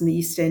panel, it was in the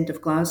East End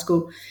of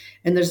Glasgow,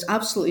 and there's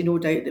absolutely no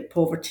doubt that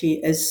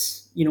poverty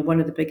is one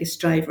of the biggest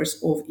drivers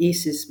of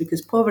ACEs,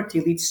 because poverty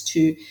leads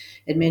to,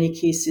 in many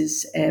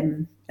cases,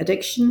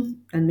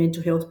 addiction and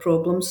mental health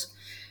problems.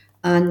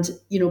 And,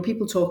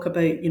 people talk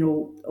about,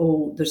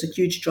 oh, there's a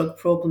huge drug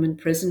problem in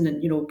prison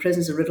and,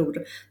 prisons are riddled.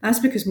 That's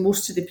because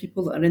most of the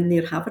people that are in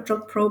there have a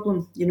drug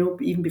problem,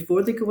 even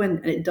before they go in,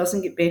 and it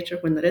doesn't get better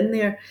when they're in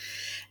there.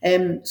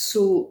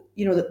 So,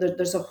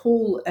 there's a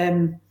whole,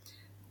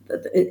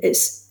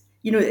 it's,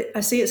 I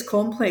say it's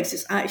complex.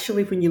 It's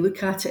actually, when you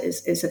look at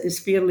it, it's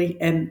fairly,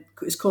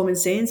 it's common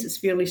sense. It's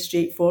fairly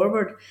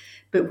straightforward.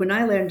 But when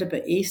I learned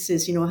about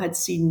ACEs, I had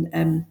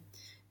seen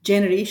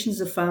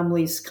generations of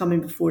families coming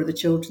before the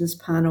children's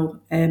panel,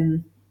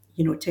 10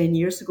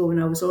 years ago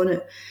when I was on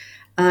it.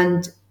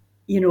 And,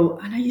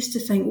 and I used to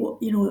think, well,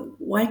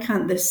 why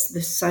can't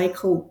this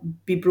cycle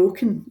be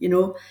broken,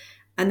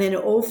 And then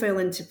it all fell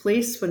into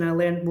place when I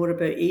learned more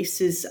about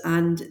ACEs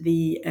and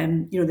the,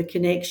 the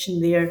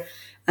connection there.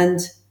 And,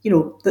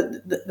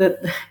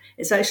 that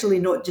it's actually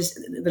not just,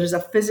 there's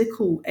a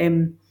physical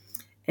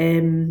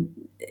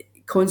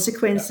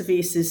consequence of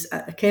ACEs,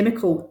 a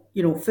chemical,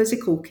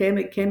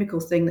 chemical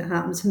thing that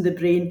happens in the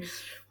brain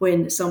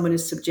when someone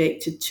is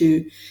subjected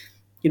to,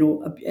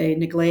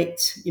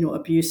 neglect,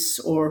 abuse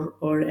or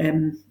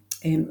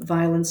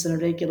violence on a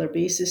regular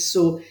basis.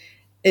 So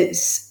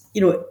it's,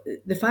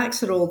 the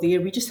facts are all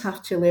there. We just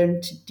have to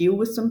learn to deal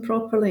with them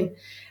properly.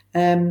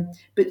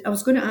 But I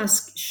was going to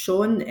ask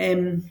Sean,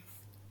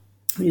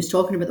 when he was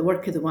talking about the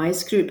work of the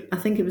WISE group, I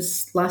think it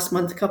was last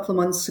month, a couple of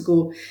months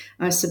ago,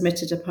 I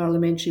submitted a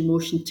parliamentary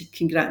motion to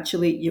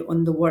congratulate you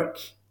on the work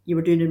you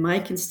were doing in my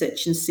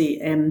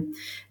constituency in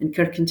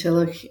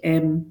Kirkintilloch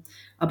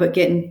about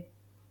getting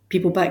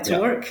people back to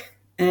work.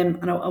 And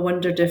I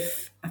wondered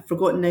if, I've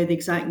forgotten now the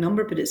exact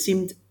number, but it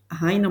seemed a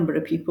high number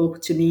of people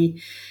to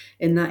me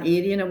in that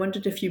area. And I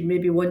wondered if you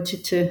maybe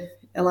wanted to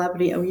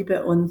elaborate a wee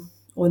bit on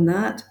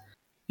that.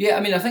 Yeah, I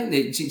mean, I think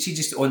that, see,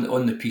 just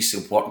on the piece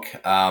of work,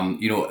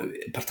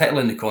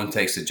 particularly in the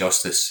context of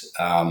justice,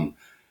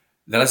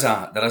 there is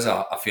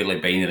a fairly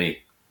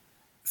binary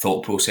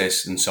thought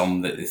process in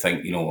some that they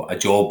think, a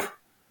job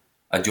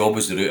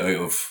is the route out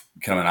of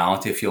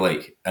criminality, if you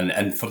like,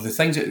 and for the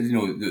things that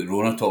that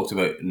Rona talked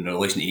about in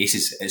relation to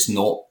ACEs, it's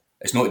not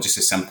just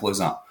as simple as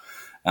that.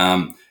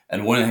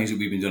 And one of the things that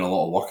we've been doing a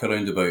lot of work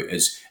around about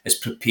is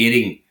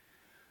preparing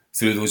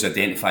through those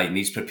identified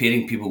needs,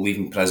 preparing people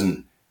leaving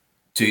prison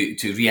to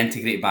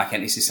reintegrate back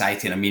into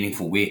society in a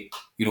meaningful way,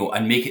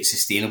 and make it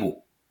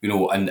sustainable,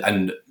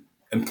 and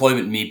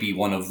employment may be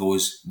one of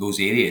those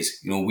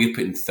areas. We're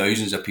putting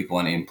thousands of people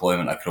into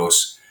employment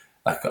across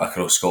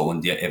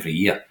Scotland every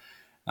year.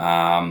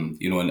 And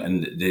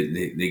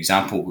the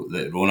example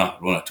that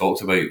Rona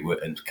talked about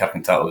in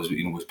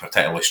Kirkintilloch was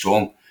particularly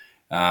strong.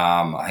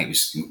 I think it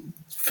was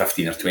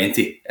 15 or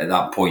 20 at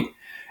that point.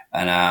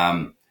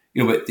 And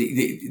but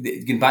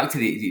going back to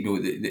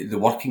the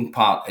working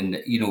part, and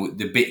I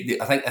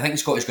think the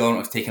Scottish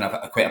Government have taken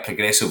quite a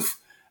progressive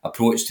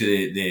approach to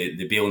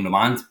the bail and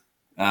remand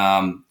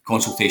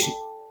consultation,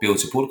 bail and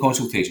support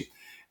consultation,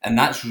 and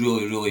that's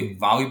really, really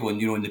valuable. And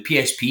in the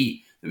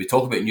PSP that we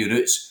talk about, New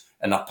Routes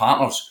and our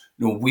partners,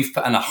 we've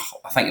put in I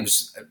think it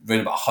was around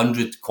about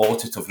 100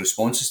 qualitative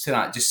responses to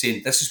that, just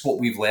saying this is what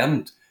we've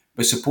learned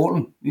by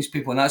supporting these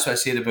people. And that's what I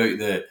said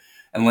about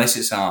unless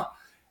it's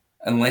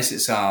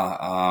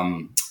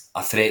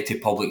a threat to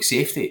public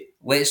safety,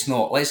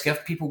 let's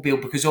give people bail,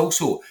 because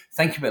also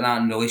think about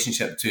that in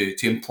relationship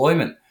to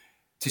employment,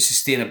 to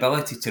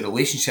sustainability, to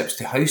relationships,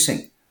 to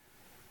housing.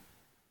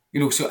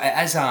 So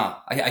it is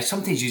I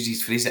sometimes use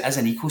these phrases, it is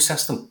an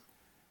ecosystem,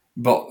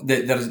 but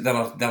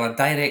there are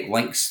direct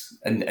links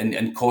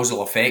and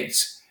causal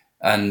effects,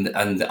 and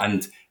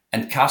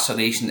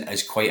incarceration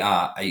is quite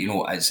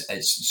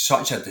it's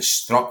such a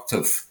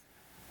destructive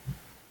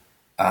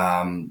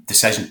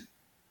decision.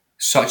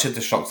 Such a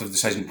destructive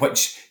decision,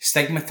 which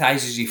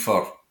stigmatises you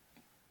for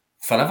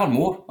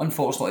forevermore,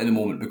 unfortunately, at the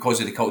moment, because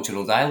of the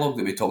cultural dialogue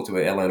that we talked about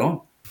earlier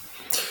on.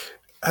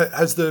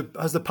 Has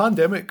the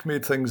pandemic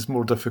made things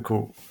more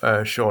difficult,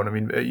 Sean? I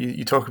mean,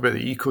 you talk about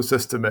the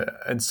ecosystem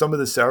and some of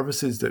the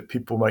services that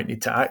people might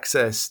need to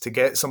access to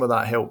get some of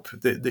that help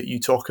that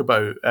you talk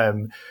about,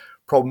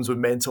 problems with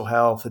mental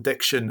health,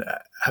 addiction.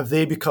 Have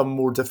they become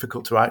more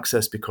difficult to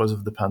access because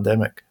of the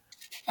pandemic?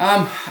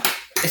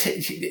 There's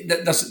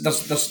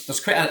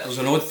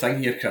an odd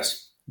thing here,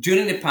 Chris.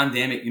 During the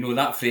pandemic,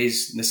 that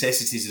phrase,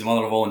 necessity is the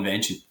mother of all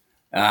invention.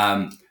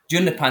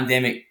 During the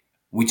pandemic,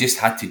 we just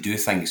had to do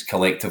things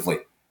collectively.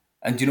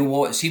 And you know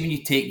what? See, when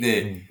you take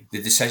the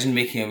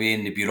decision-making away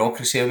and the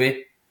bureaucracy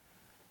away,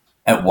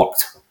 it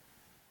worked.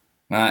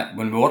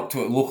 When we worked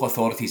with local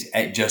authorities,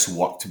 it just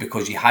worked,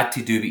 because you had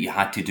to do what you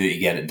had to do to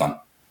get it done.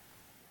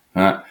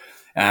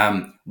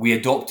 We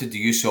adopted the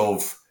use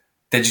of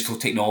digital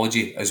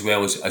technology as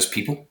well as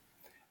people.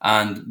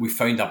 And we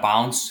found a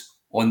balance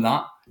on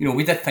that.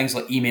 We did things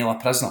like email a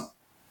prisoner.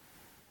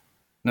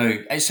 Now,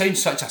 it sounds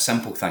such a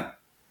simple thing,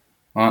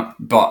 right?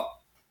 But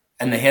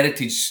in the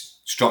heritage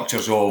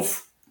structures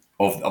of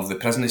the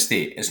prison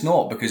estate, it's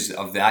not, because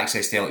of the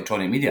access to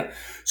electronic media.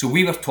 So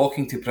we were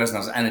talking to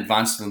prisoners in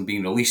advance of them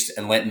being released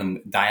and letting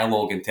them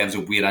dialogue in terms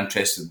of we're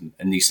interested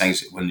in these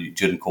things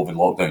during COVID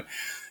lockdown.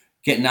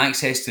 Getting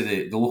access to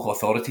the local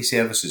authority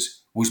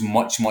services was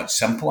much, much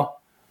simpler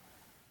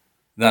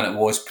than it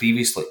was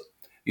previously.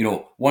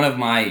 One of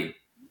my,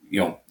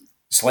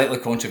 slightly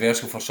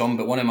controversial for some,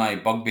 but one of my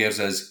bugbears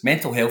is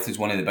mental health is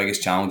one of the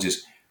biggest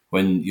challenges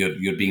when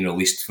you're being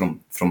released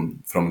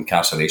from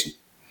incarceration.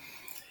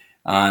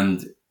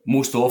 And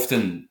most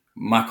often,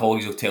 my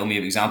colleagues will tell me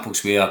of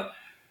examples where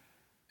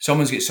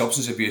someone's got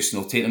substance abuse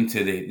and they'll take them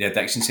to the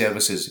addiction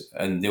services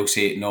and they'll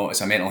say, no,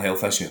 it's a mental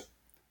health issue.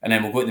 And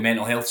then we'll go to the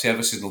mental health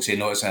services and they'll say,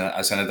 no,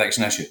 it's an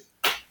addiction issue.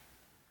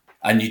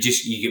 And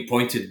you get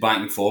pointed back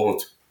and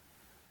forward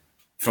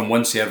from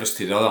one service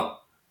to the other.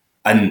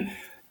 And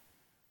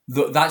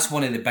that's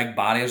one of the big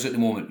barriers at the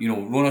moment.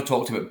 Rona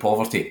talked about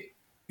poverty.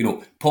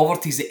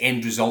 Poverty is the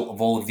end result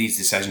of all of these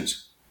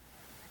decisions.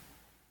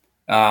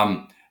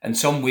 In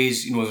some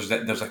ways,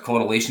 there's a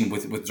correlation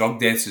with drug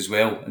deaths as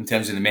well in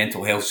terms of the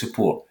mental health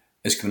support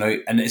is coming out,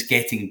 and it's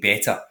getting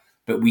better.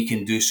 But we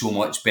can do so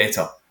much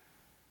better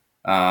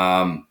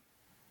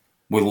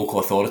with local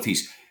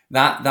authorities.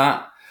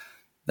 That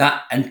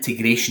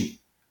integration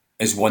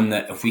is one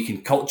that if we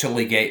can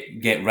culturally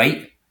get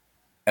right,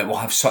 it will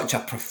have such a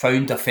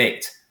profound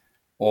effect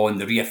on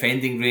the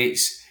reoffending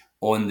rates,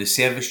 on the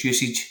service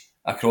usage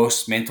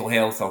across mental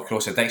health, or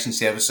across addiction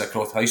services,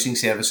 across housing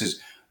services,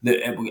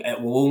 that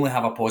it will only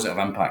have a positive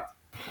impact.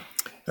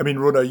 I mean,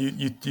 Rona,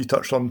 you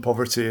touched on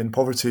poverty, and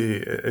poverty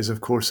is,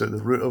 of course, at the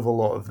root of a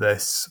lot of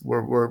this.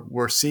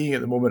 We're seeing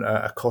at the moment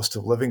a cost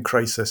of living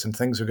crisis, and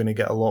things are going to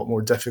get a lot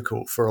more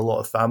difficult for a lot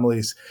of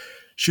families.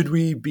 Should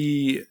we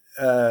be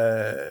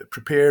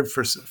prepared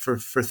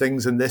for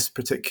things in this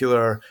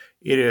particular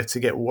area to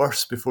get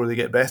worse before they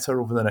get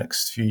better over the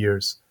next few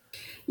years?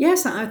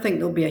 Yes, I think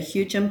there'll be a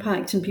huge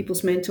impact on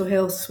people's mental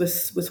health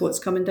with what's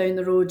coming down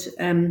the road.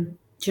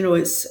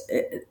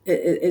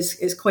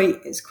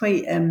 It's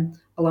quite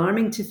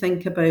alarming to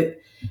think about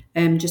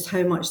just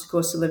how much the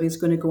cost of living is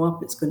going to go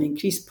up. It's going to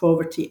increase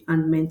poverty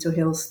and mental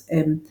health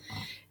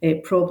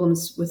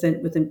problems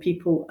within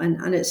people,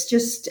 and it's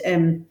just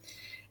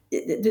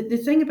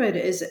the thing about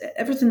it is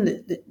everything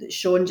that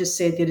Sean just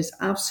said there is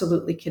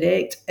absolutely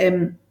correct,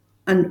 and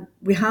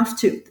we have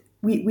to.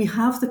 We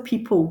have the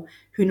people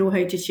who know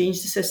how to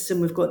change the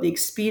system. We've got the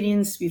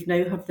experience. We've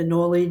now have the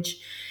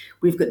knowledge.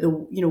 We've got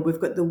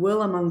the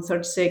will among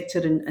third sector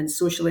and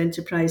social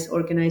enterprise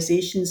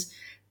organisations.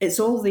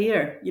 It's all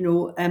there,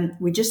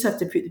 we just have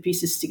to put the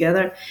pieces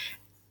together.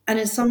 And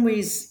in some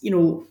ways,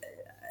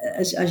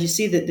 as you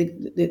say, that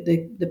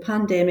the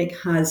pandemic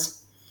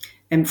has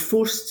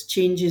forced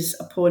changes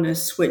upon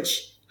us,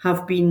 which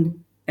have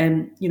been,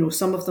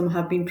 some of them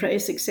have been pretty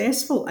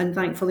successful, and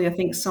thankfully, I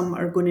think some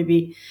are going to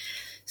be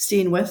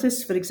staying with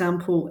us. For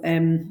example,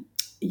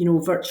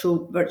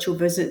 virtual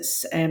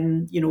visits,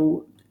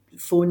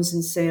 phones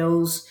and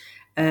cells.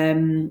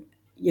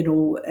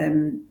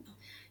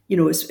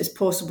 It's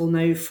possible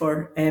now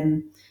for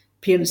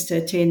parents to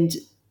attend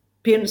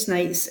parents'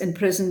 nights in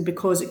prison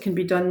because it can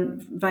be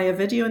done via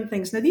video and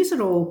things. Now, these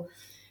are all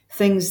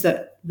things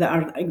that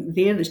are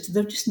there.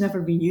 They've just never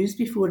been used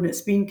before, and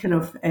it's been kind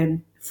of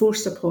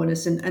forced upon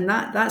us. And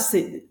that's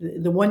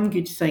the one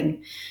good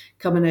thing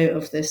coming out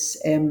of this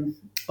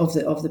of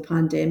the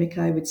pandemic,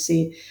 I would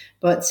say.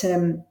 But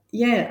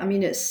we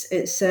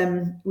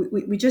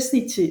just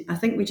need to. I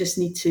think we just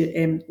need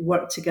to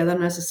work together.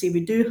 And as I say,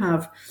 we do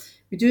have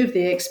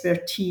the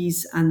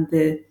expertise and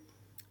the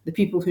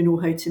people who know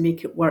how to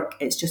make it work.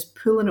 It's just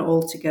pulling it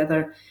all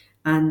together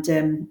and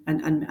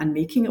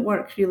making it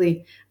work,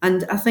 really.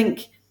 And I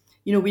think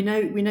we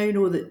now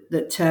know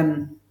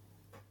that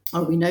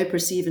or we now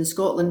perceive in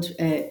Scotland,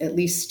 at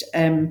least,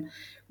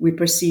 we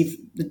perceive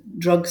the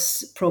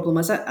drugs problem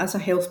as a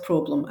health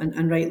problem,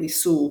 and rightly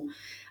so.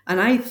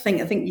 And I think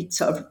you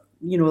sort of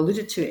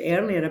alluded to it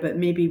earlier about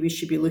maybe we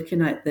should be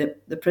looking at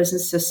the prison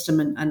system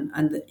and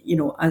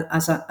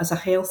as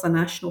a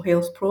national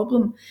health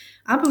problem.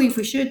 I believe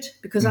we should,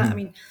 because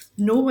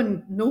no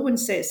one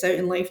sets out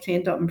in life to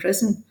end up in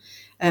prison,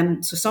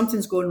 so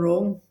something's going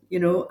wrong,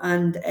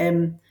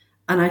 and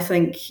I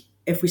think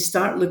if we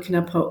start looking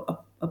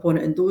upon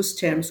it in those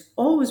terms,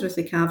 always with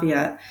the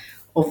caveat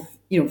of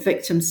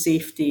victim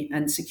safety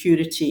and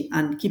security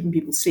and keeping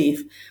people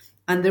safe.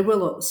 And there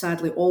will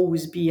sadly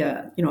always be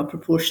a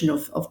proportion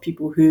of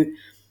people who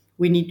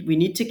we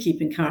need to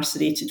keep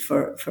incarcerated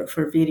for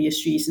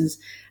various reasons.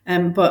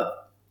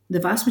 But the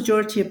vast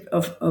majority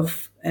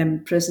of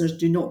prisoners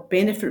do not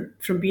benefit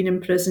from being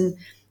in prison.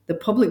 The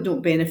public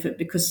don't benefit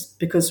because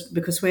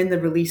when they're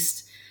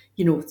released,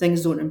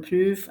 things don't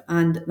improve,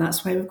 and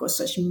that's why we've got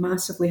such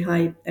massively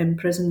high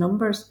prison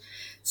numbers.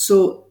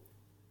 So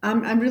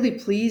I'm really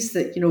pleased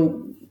that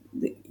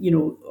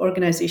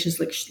organisations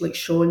like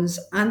Sean's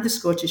and the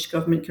Scottish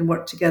Government can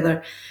work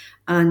together,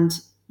 and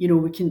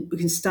we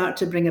can start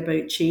to bring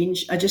about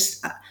change.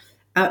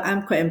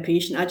 I'm quite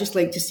impatient. I just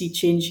like to see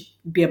change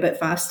be a bit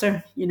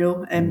faster. We've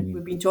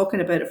been talking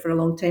about it for a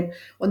long time.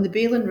 On the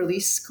bail and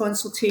release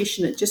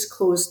consultation, it just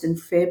closed in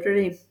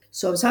February.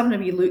 So I was having a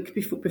wee look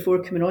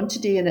before coming on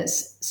today, and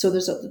there's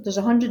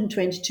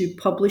 122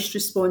 published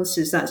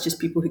responses. That's just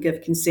people who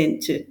give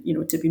consent to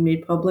be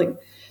made public.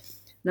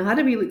 Now, how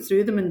do we look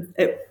through them? And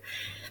it,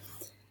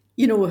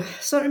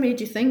 sort of made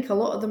you think a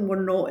lot of them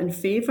were not in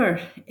favour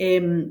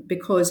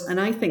because, and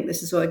I think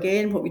this is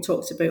again what we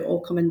talked about, all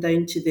coming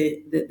down to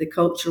the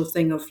cultural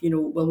thing of,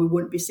 well, we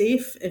won't be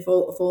safe if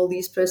all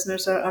these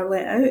prisoners are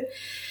let out.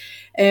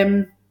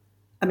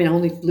 I mean, I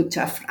only looked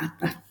at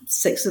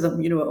 6 of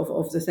them,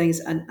 of the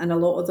things, and a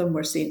lot of them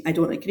were saying, I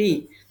don't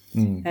agree.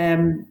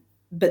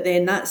 But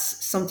then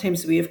that's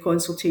sometimes the way of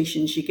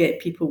consultations. You get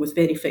people with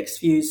very fixed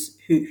views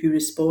who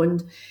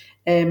respond.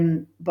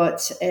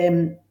 But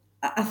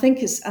I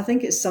think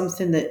it's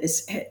something that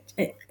is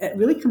it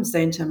really comes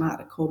down to a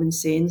matter of common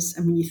sense.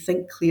 And when you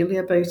think clearly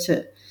about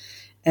it,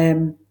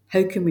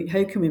 how can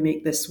we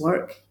make this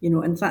work?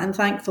 And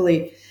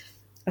thankfully,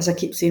 as I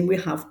keep saying, we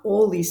have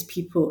all these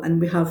people,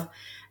 and we have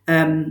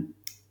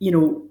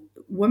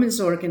women's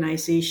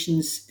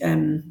organisations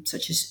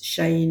such as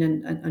Shine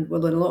and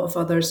Will and a lot of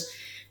others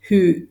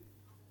who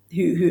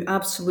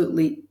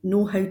absolutely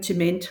know how to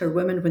mentor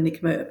women when they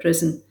come out of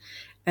prison.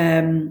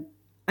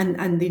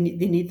 And they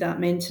need that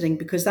mentoring,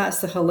 because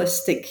that's the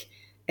holistic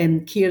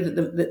care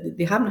that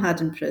they haven't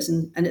had in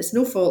prison. And it's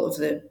no fault of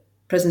the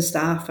prison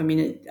staff. I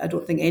mean, I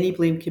don't think any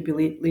blame could be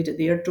laid at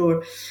their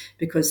door,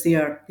 because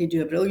they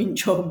do a brilliant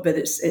job, but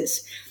they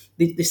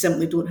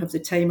simply don't have the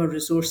time or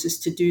resources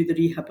to do the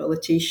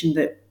rehabilitation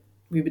that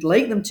we would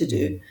like them to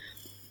do.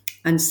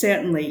 And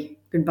certainly,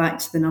 going back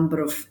to the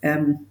number of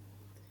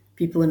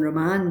people in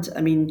remand,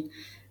 I mean,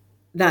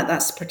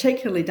 that's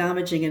particularly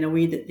damaging in a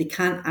way that they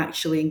can't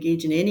actually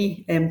engage in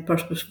any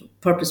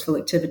purposeful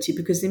activity,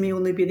 because they may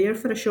only be there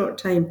for a short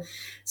time.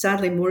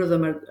 Sadly, more of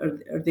them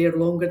are there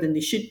longer than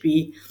they should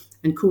be,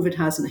 and COVID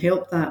hasn't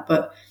helped that.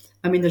 But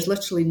I mean, there's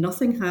literally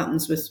nothing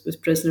happens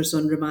with prisoners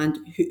on remand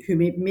who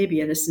may be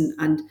innocent,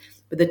 and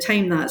by the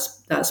time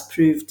that's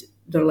proved,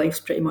 their life's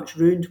pretty much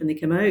ruined when they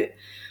come out.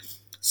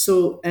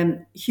 So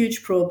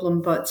huge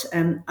problem, but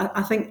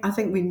I think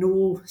we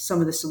know some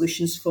of the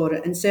solutions for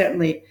it, and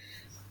certainly,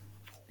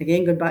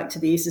 again, going back to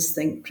the ACEs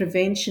thing,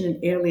 prevention and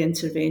early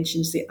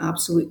intervention is the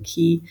absolute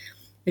key.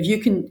 If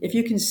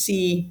you can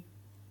see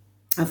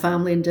a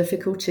family in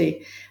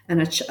difficulty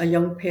and a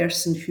young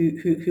person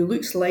who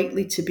looks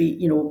likely to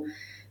be,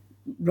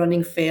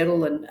 running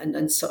feral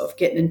and sort of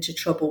getting into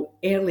trouble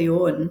early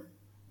on,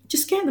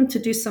 just get them to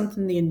do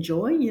something they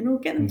enjoy.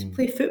 Get them to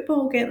play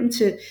football, get them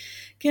to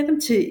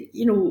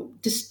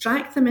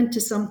distract them into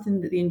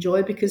something that they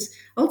enjoy, because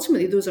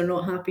ultimately those are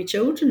not happy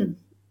children.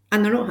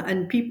 And they're not,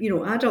 and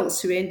people,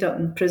 adults who end up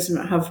in prison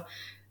have,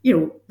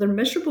 they're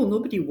miserable.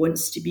 Nobody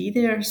wants to be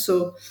there.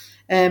 So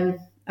I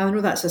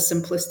know that's a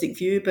simplistic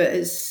view, but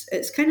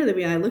it's kind of the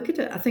way I look at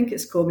it. I think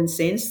it's common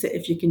sense that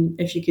if you can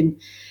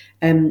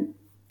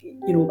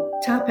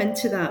tap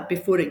into that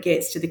before it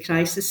gets to the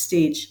crisis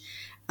stage,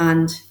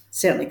 and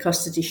certainly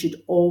custody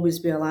should always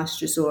be a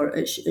last resort.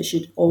 It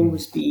should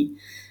always be,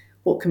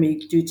 what can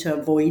we do to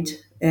avoid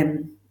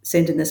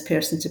sending this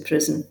person to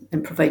prison,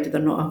 and provided they're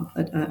not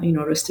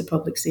a risk to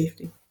public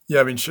safety.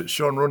 Yeah, I mean,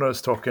 Sean Rona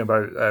is talking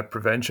about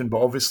prevention,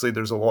 but obviously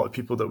there's a lot of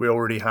people that we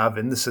already have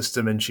in the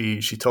system, and she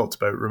talked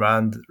about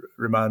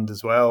remand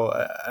as well.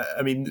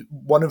 I mean,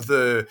 one of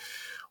the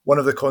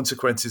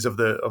consequences of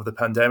the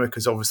pandemic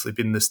has obviously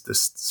been this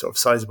sort of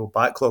sizable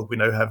backlog we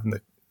now have in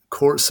the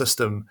court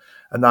system,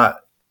 and that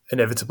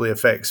inevitably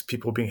affects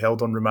people being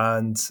held on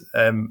remand.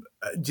 Do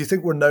you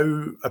think we're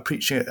now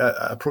approaching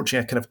a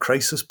kind of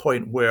crisis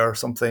point where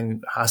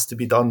something has to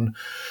be done,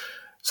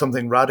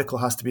 something radical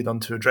has to be done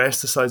to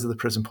address the size of the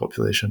prison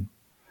population?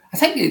 I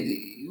think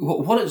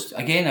what it's,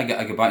 again,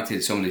 I go back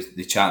to some of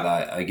the chat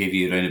that I gave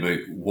you around about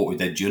what we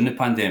did during the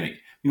pandemic. I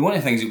mean, one of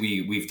the things that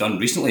we've done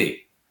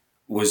recently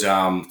was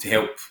to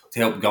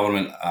help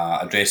government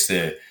address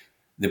the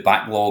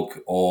backlog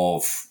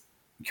of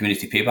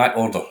community payback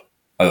order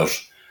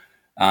hours.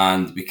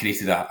 And we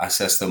created a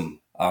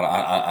system,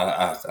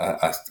 a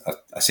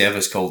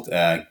service called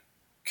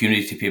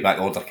Community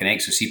Payback Order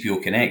Connect, so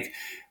CPO Connect,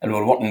 and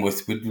we've been working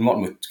with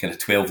kind of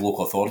 12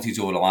 local authorities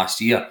over the last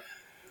year,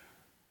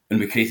 and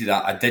we created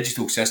a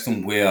digital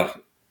system where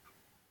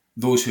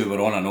those who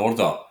were on an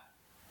order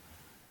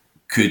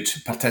could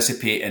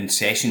participate in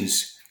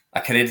sessions,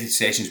 accredited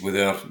sessions with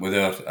our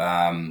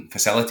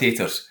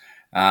facilitators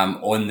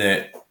on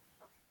the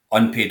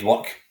unpaid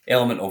work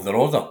element of their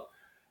order.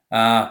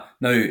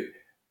 Now,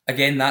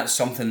 again, that's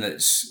something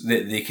that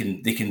they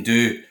can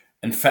do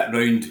and fit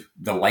around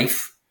their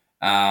life.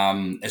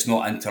 It's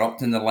not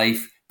interrupting their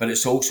life, but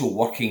it's also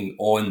working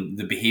on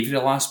the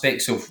behavioural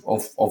aspects of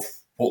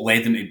what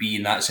led them to be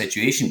in that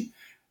situation.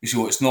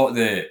 So it's not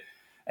the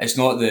I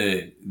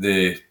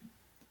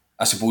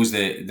suppose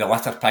the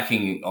litter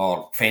picking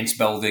or fence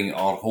building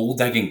or hole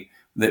digging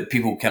that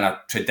people kind of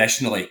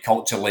traditionally,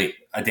 culturally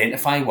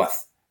identify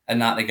with in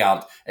that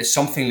regard. It's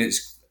something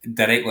that's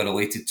directly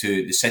related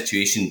to the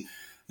situation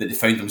that they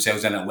found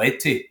themselves in. It led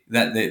to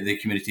the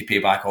community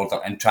payback order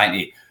and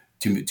trying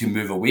to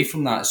move away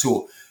from that.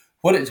 So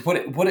what it's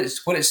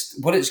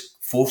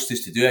forced us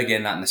to do,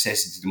 again, that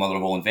necessity is the mother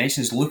of all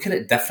inventions, look at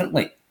it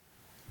differently.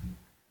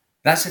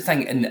 That's the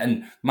thing,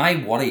 and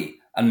my worry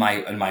and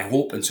my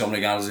hope in some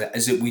regards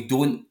is that we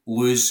don't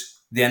lose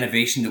the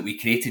innovation that we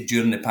created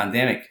during the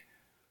pandemic.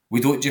 We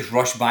don't just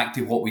rush back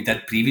to what we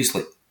did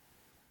previously.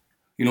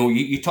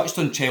 You touched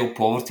on child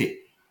poverty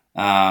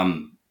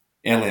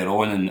earlier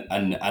on,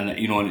 and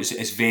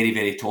it's very,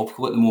 very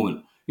topical at the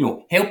moment.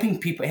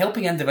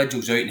 Helping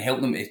individuals out and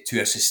helping them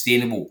to a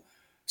sustainable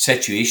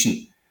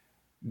situation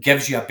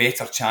gives you a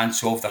better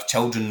chance of their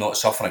children not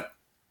suffering.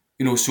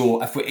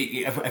 So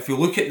if we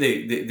look at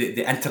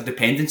the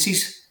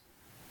interdependencies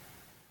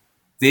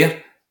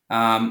there,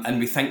 and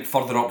we think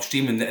further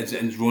upstream, and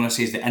as Rona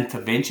says, the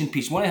intervention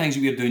piece. One of the things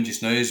that we're doing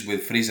just now is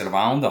with Fraser of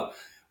Allender.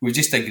 We've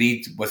just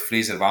agreed with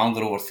Fraser of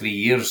Allender over 3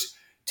 years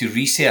to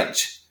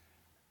research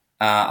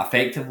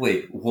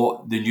effectively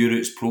what the New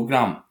Routes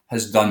programme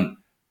has done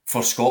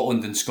for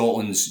Scotland and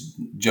Scotland's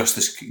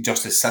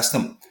justice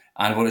system,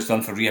 and what it's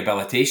done for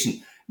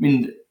rehabilitation. I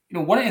mean,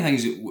 one of the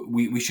things that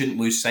we shouldn't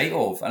lose sight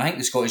of, and I think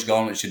the Scottish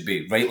Government should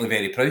be rightly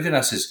very proud of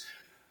this, is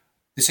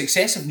the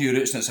success of New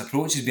Routes and its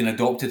approach has been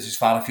adopted as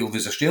far afield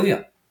as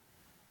Australia.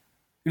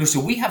 So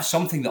we have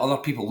something that other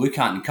people look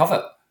at and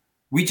covet.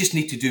 We just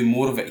need to do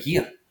more of it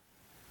here.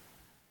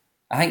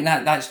 I think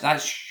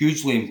that's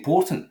hugely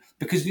important,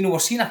 because we're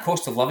seeing a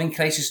cost of living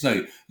crisis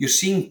now. You're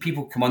seeing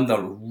people come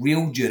under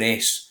real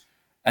duress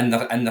in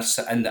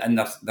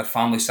their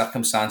family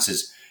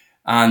circumstances,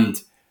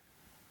 and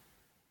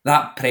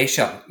that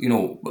pressure,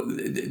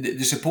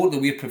 the support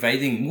that we're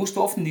providing, most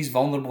often these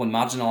vulnerable and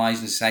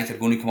marginalised in society are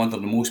going to come under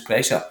the most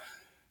pressure.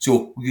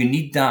 So you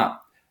need that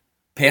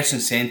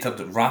person-centred,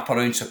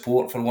 wrap-around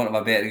support, for want of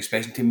a better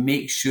expression, to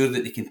make sure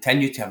that they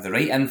continue to have the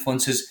right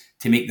influences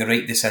to make the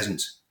right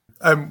decisions.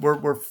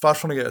 We're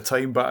fast running out of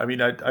time, but I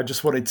mean, I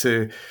just wanted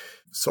to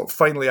sort of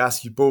finally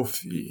ask you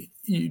both,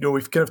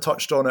 we've kind of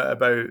touched on it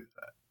about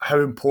how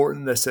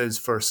important this is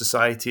for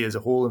society as a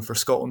whole and for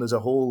Scotland as a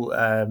whole,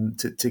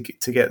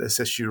 to get this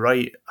issue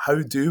right.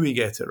 How do we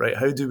get it right?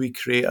 How do we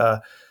create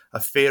a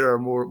fairer,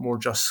 more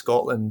just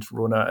Scotland,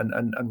 Rona?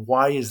 And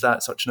why is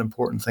that such an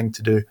important thing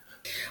to do?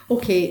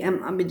 Okay,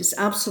 it's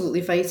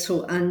absolutely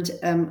vital, and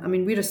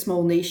we're a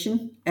small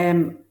nation,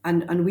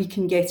 and we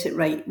can get it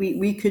right.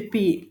 We could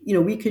be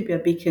a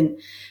beacon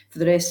for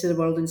the rest of the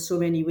world in so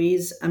many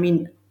ways. I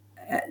mean,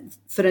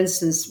 for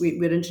instance,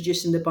 we're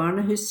introducing the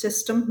Barnahus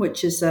system,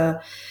 which is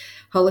a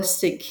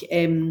holistic,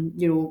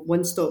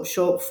 one-stop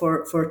shop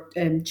for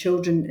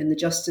children in the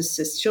justice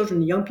system, children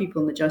and young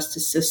people in the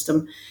justice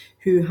system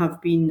who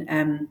have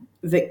been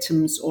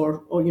victims or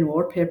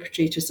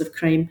perpetrators of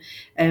crime.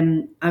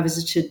 I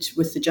visited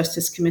with the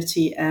Justice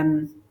Committee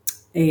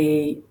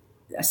a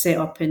set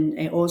up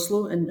in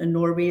Oslo in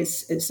Norway.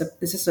 This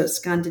is a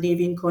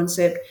Scandinavian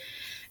concept.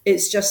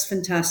 It's just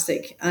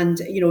fantastic,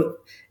 and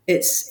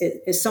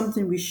it's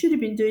something we should have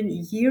been doing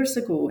years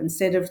ago,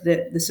 instead of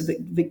this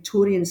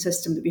Victorian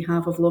system that we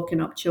have of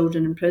locking up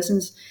children in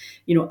prisons,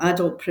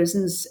 adult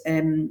prisons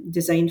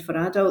designed for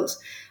adults.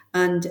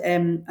 And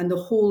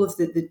the whole of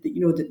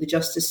the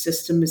justice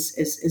system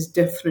is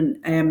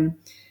different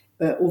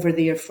over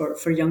there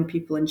for young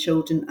people and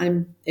children.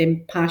 I'm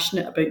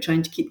passionate about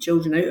trying to keep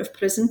children out of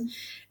prison,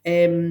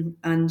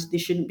 and they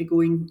shouldn't be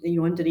going.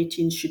 Under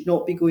 18s should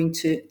not be going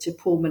to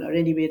Pullman or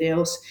anywhere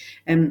else.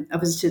 I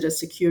visited a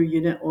secure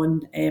unit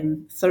on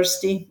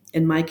Thursday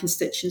in my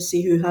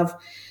constituency, who have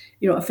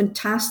a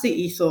fantastic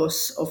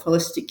ethos of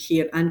holistic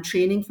care and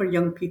training for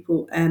young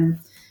people.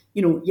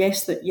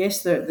 Yes,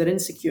 they're in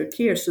secure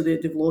care, so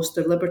they've lost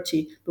their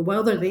liberty. But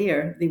while they're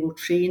there, they will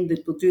train,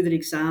 they'll do their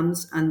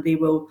exams, and they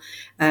will,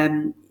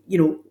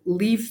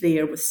 leave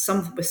there with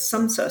some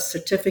sort of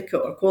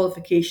certificate or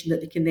qualification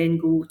that they can then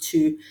go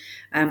to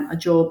a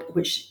job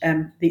which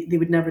they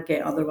would never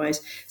get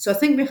otherwise. So I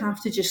think we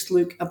have to just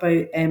look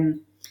about,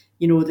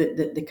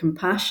 the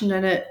compassion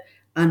in it.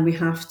 And we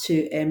have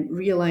to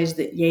realise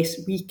that, yes,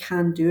 we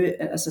can do it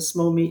as a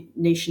small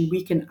nation.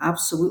 We can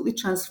absolutely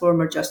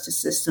transform our justice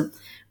system.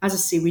 As I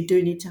say, we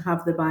do need to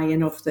have the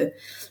buy-in of the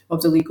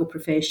legal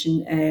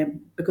profession,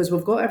 because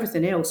we've got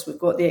everything else. We've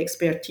got the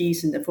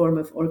expertise in the form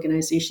of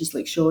organisations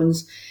like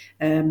Sean's,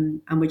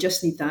 and we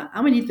just need that.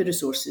 And we need the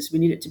resources. We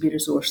need it to be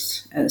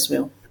resourced as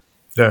well.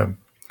 Yeah.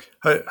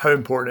 How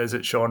important is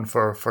it, Sean,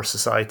 for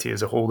society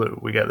as a whole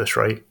that we get this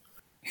right?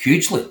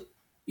 Hugely.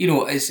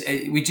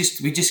 It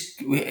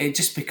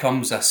just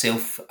becomes a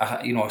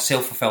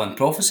self-fulfilling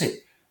prophecy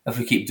if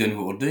we keep doing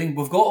what we're doing.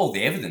 We've got all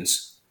the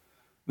evidence.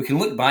 We can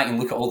look back and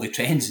look at all the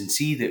trends and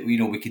see that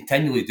we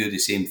continually do the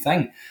same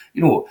thing.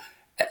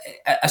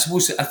 I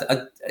suppose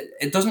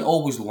it doesn't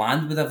always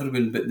land with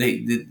everyone, but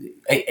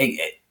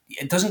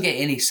it doesn't get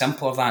any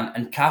simpler than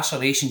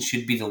incarceration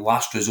should be the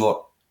last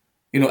resort.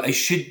 It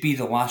should be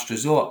the last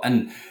resort,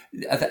 and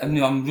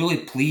I'm really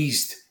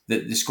pleased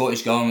that the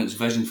Scottish Government's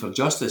vision for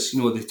justice,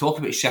 they talk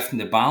about shifting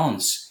the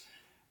balance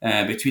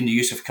between the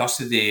use of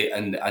custody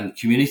and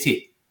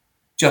community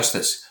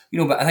justice.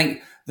 But I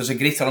think there's a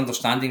greater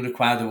understanding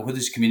required of what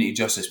does community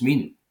justice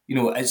mean.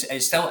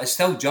 It's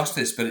still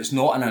justice, but it's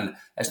not in a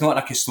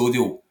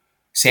custodial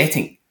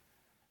setting.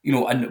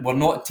 And we're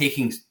not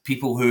taking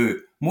people who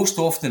most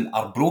often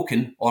are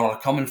broken or are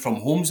coming from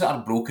homes that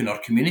are broken or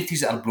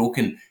communities that are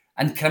broken,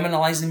 and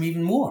criminalise them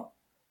even more.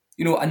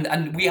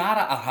 And we are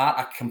at our heart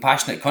a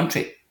compassionate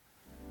country.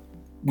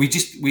 We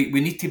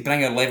need to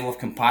bring our level of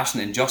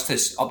compassion and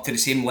justice up to the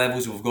same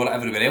levels we've got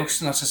everywhere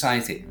else in our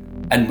society.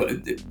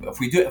 And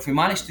if we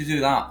manage to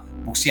do that,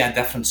 we'll see a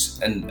difference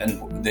in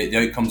the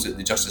outcomes that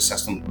the justice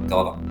system will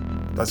deliver.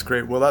 That's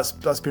great. Well,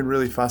 that's been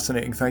really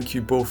fascinating. Thank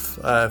you both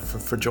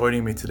for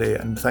joining me today,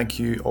 and thank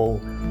you all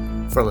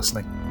for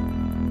listening.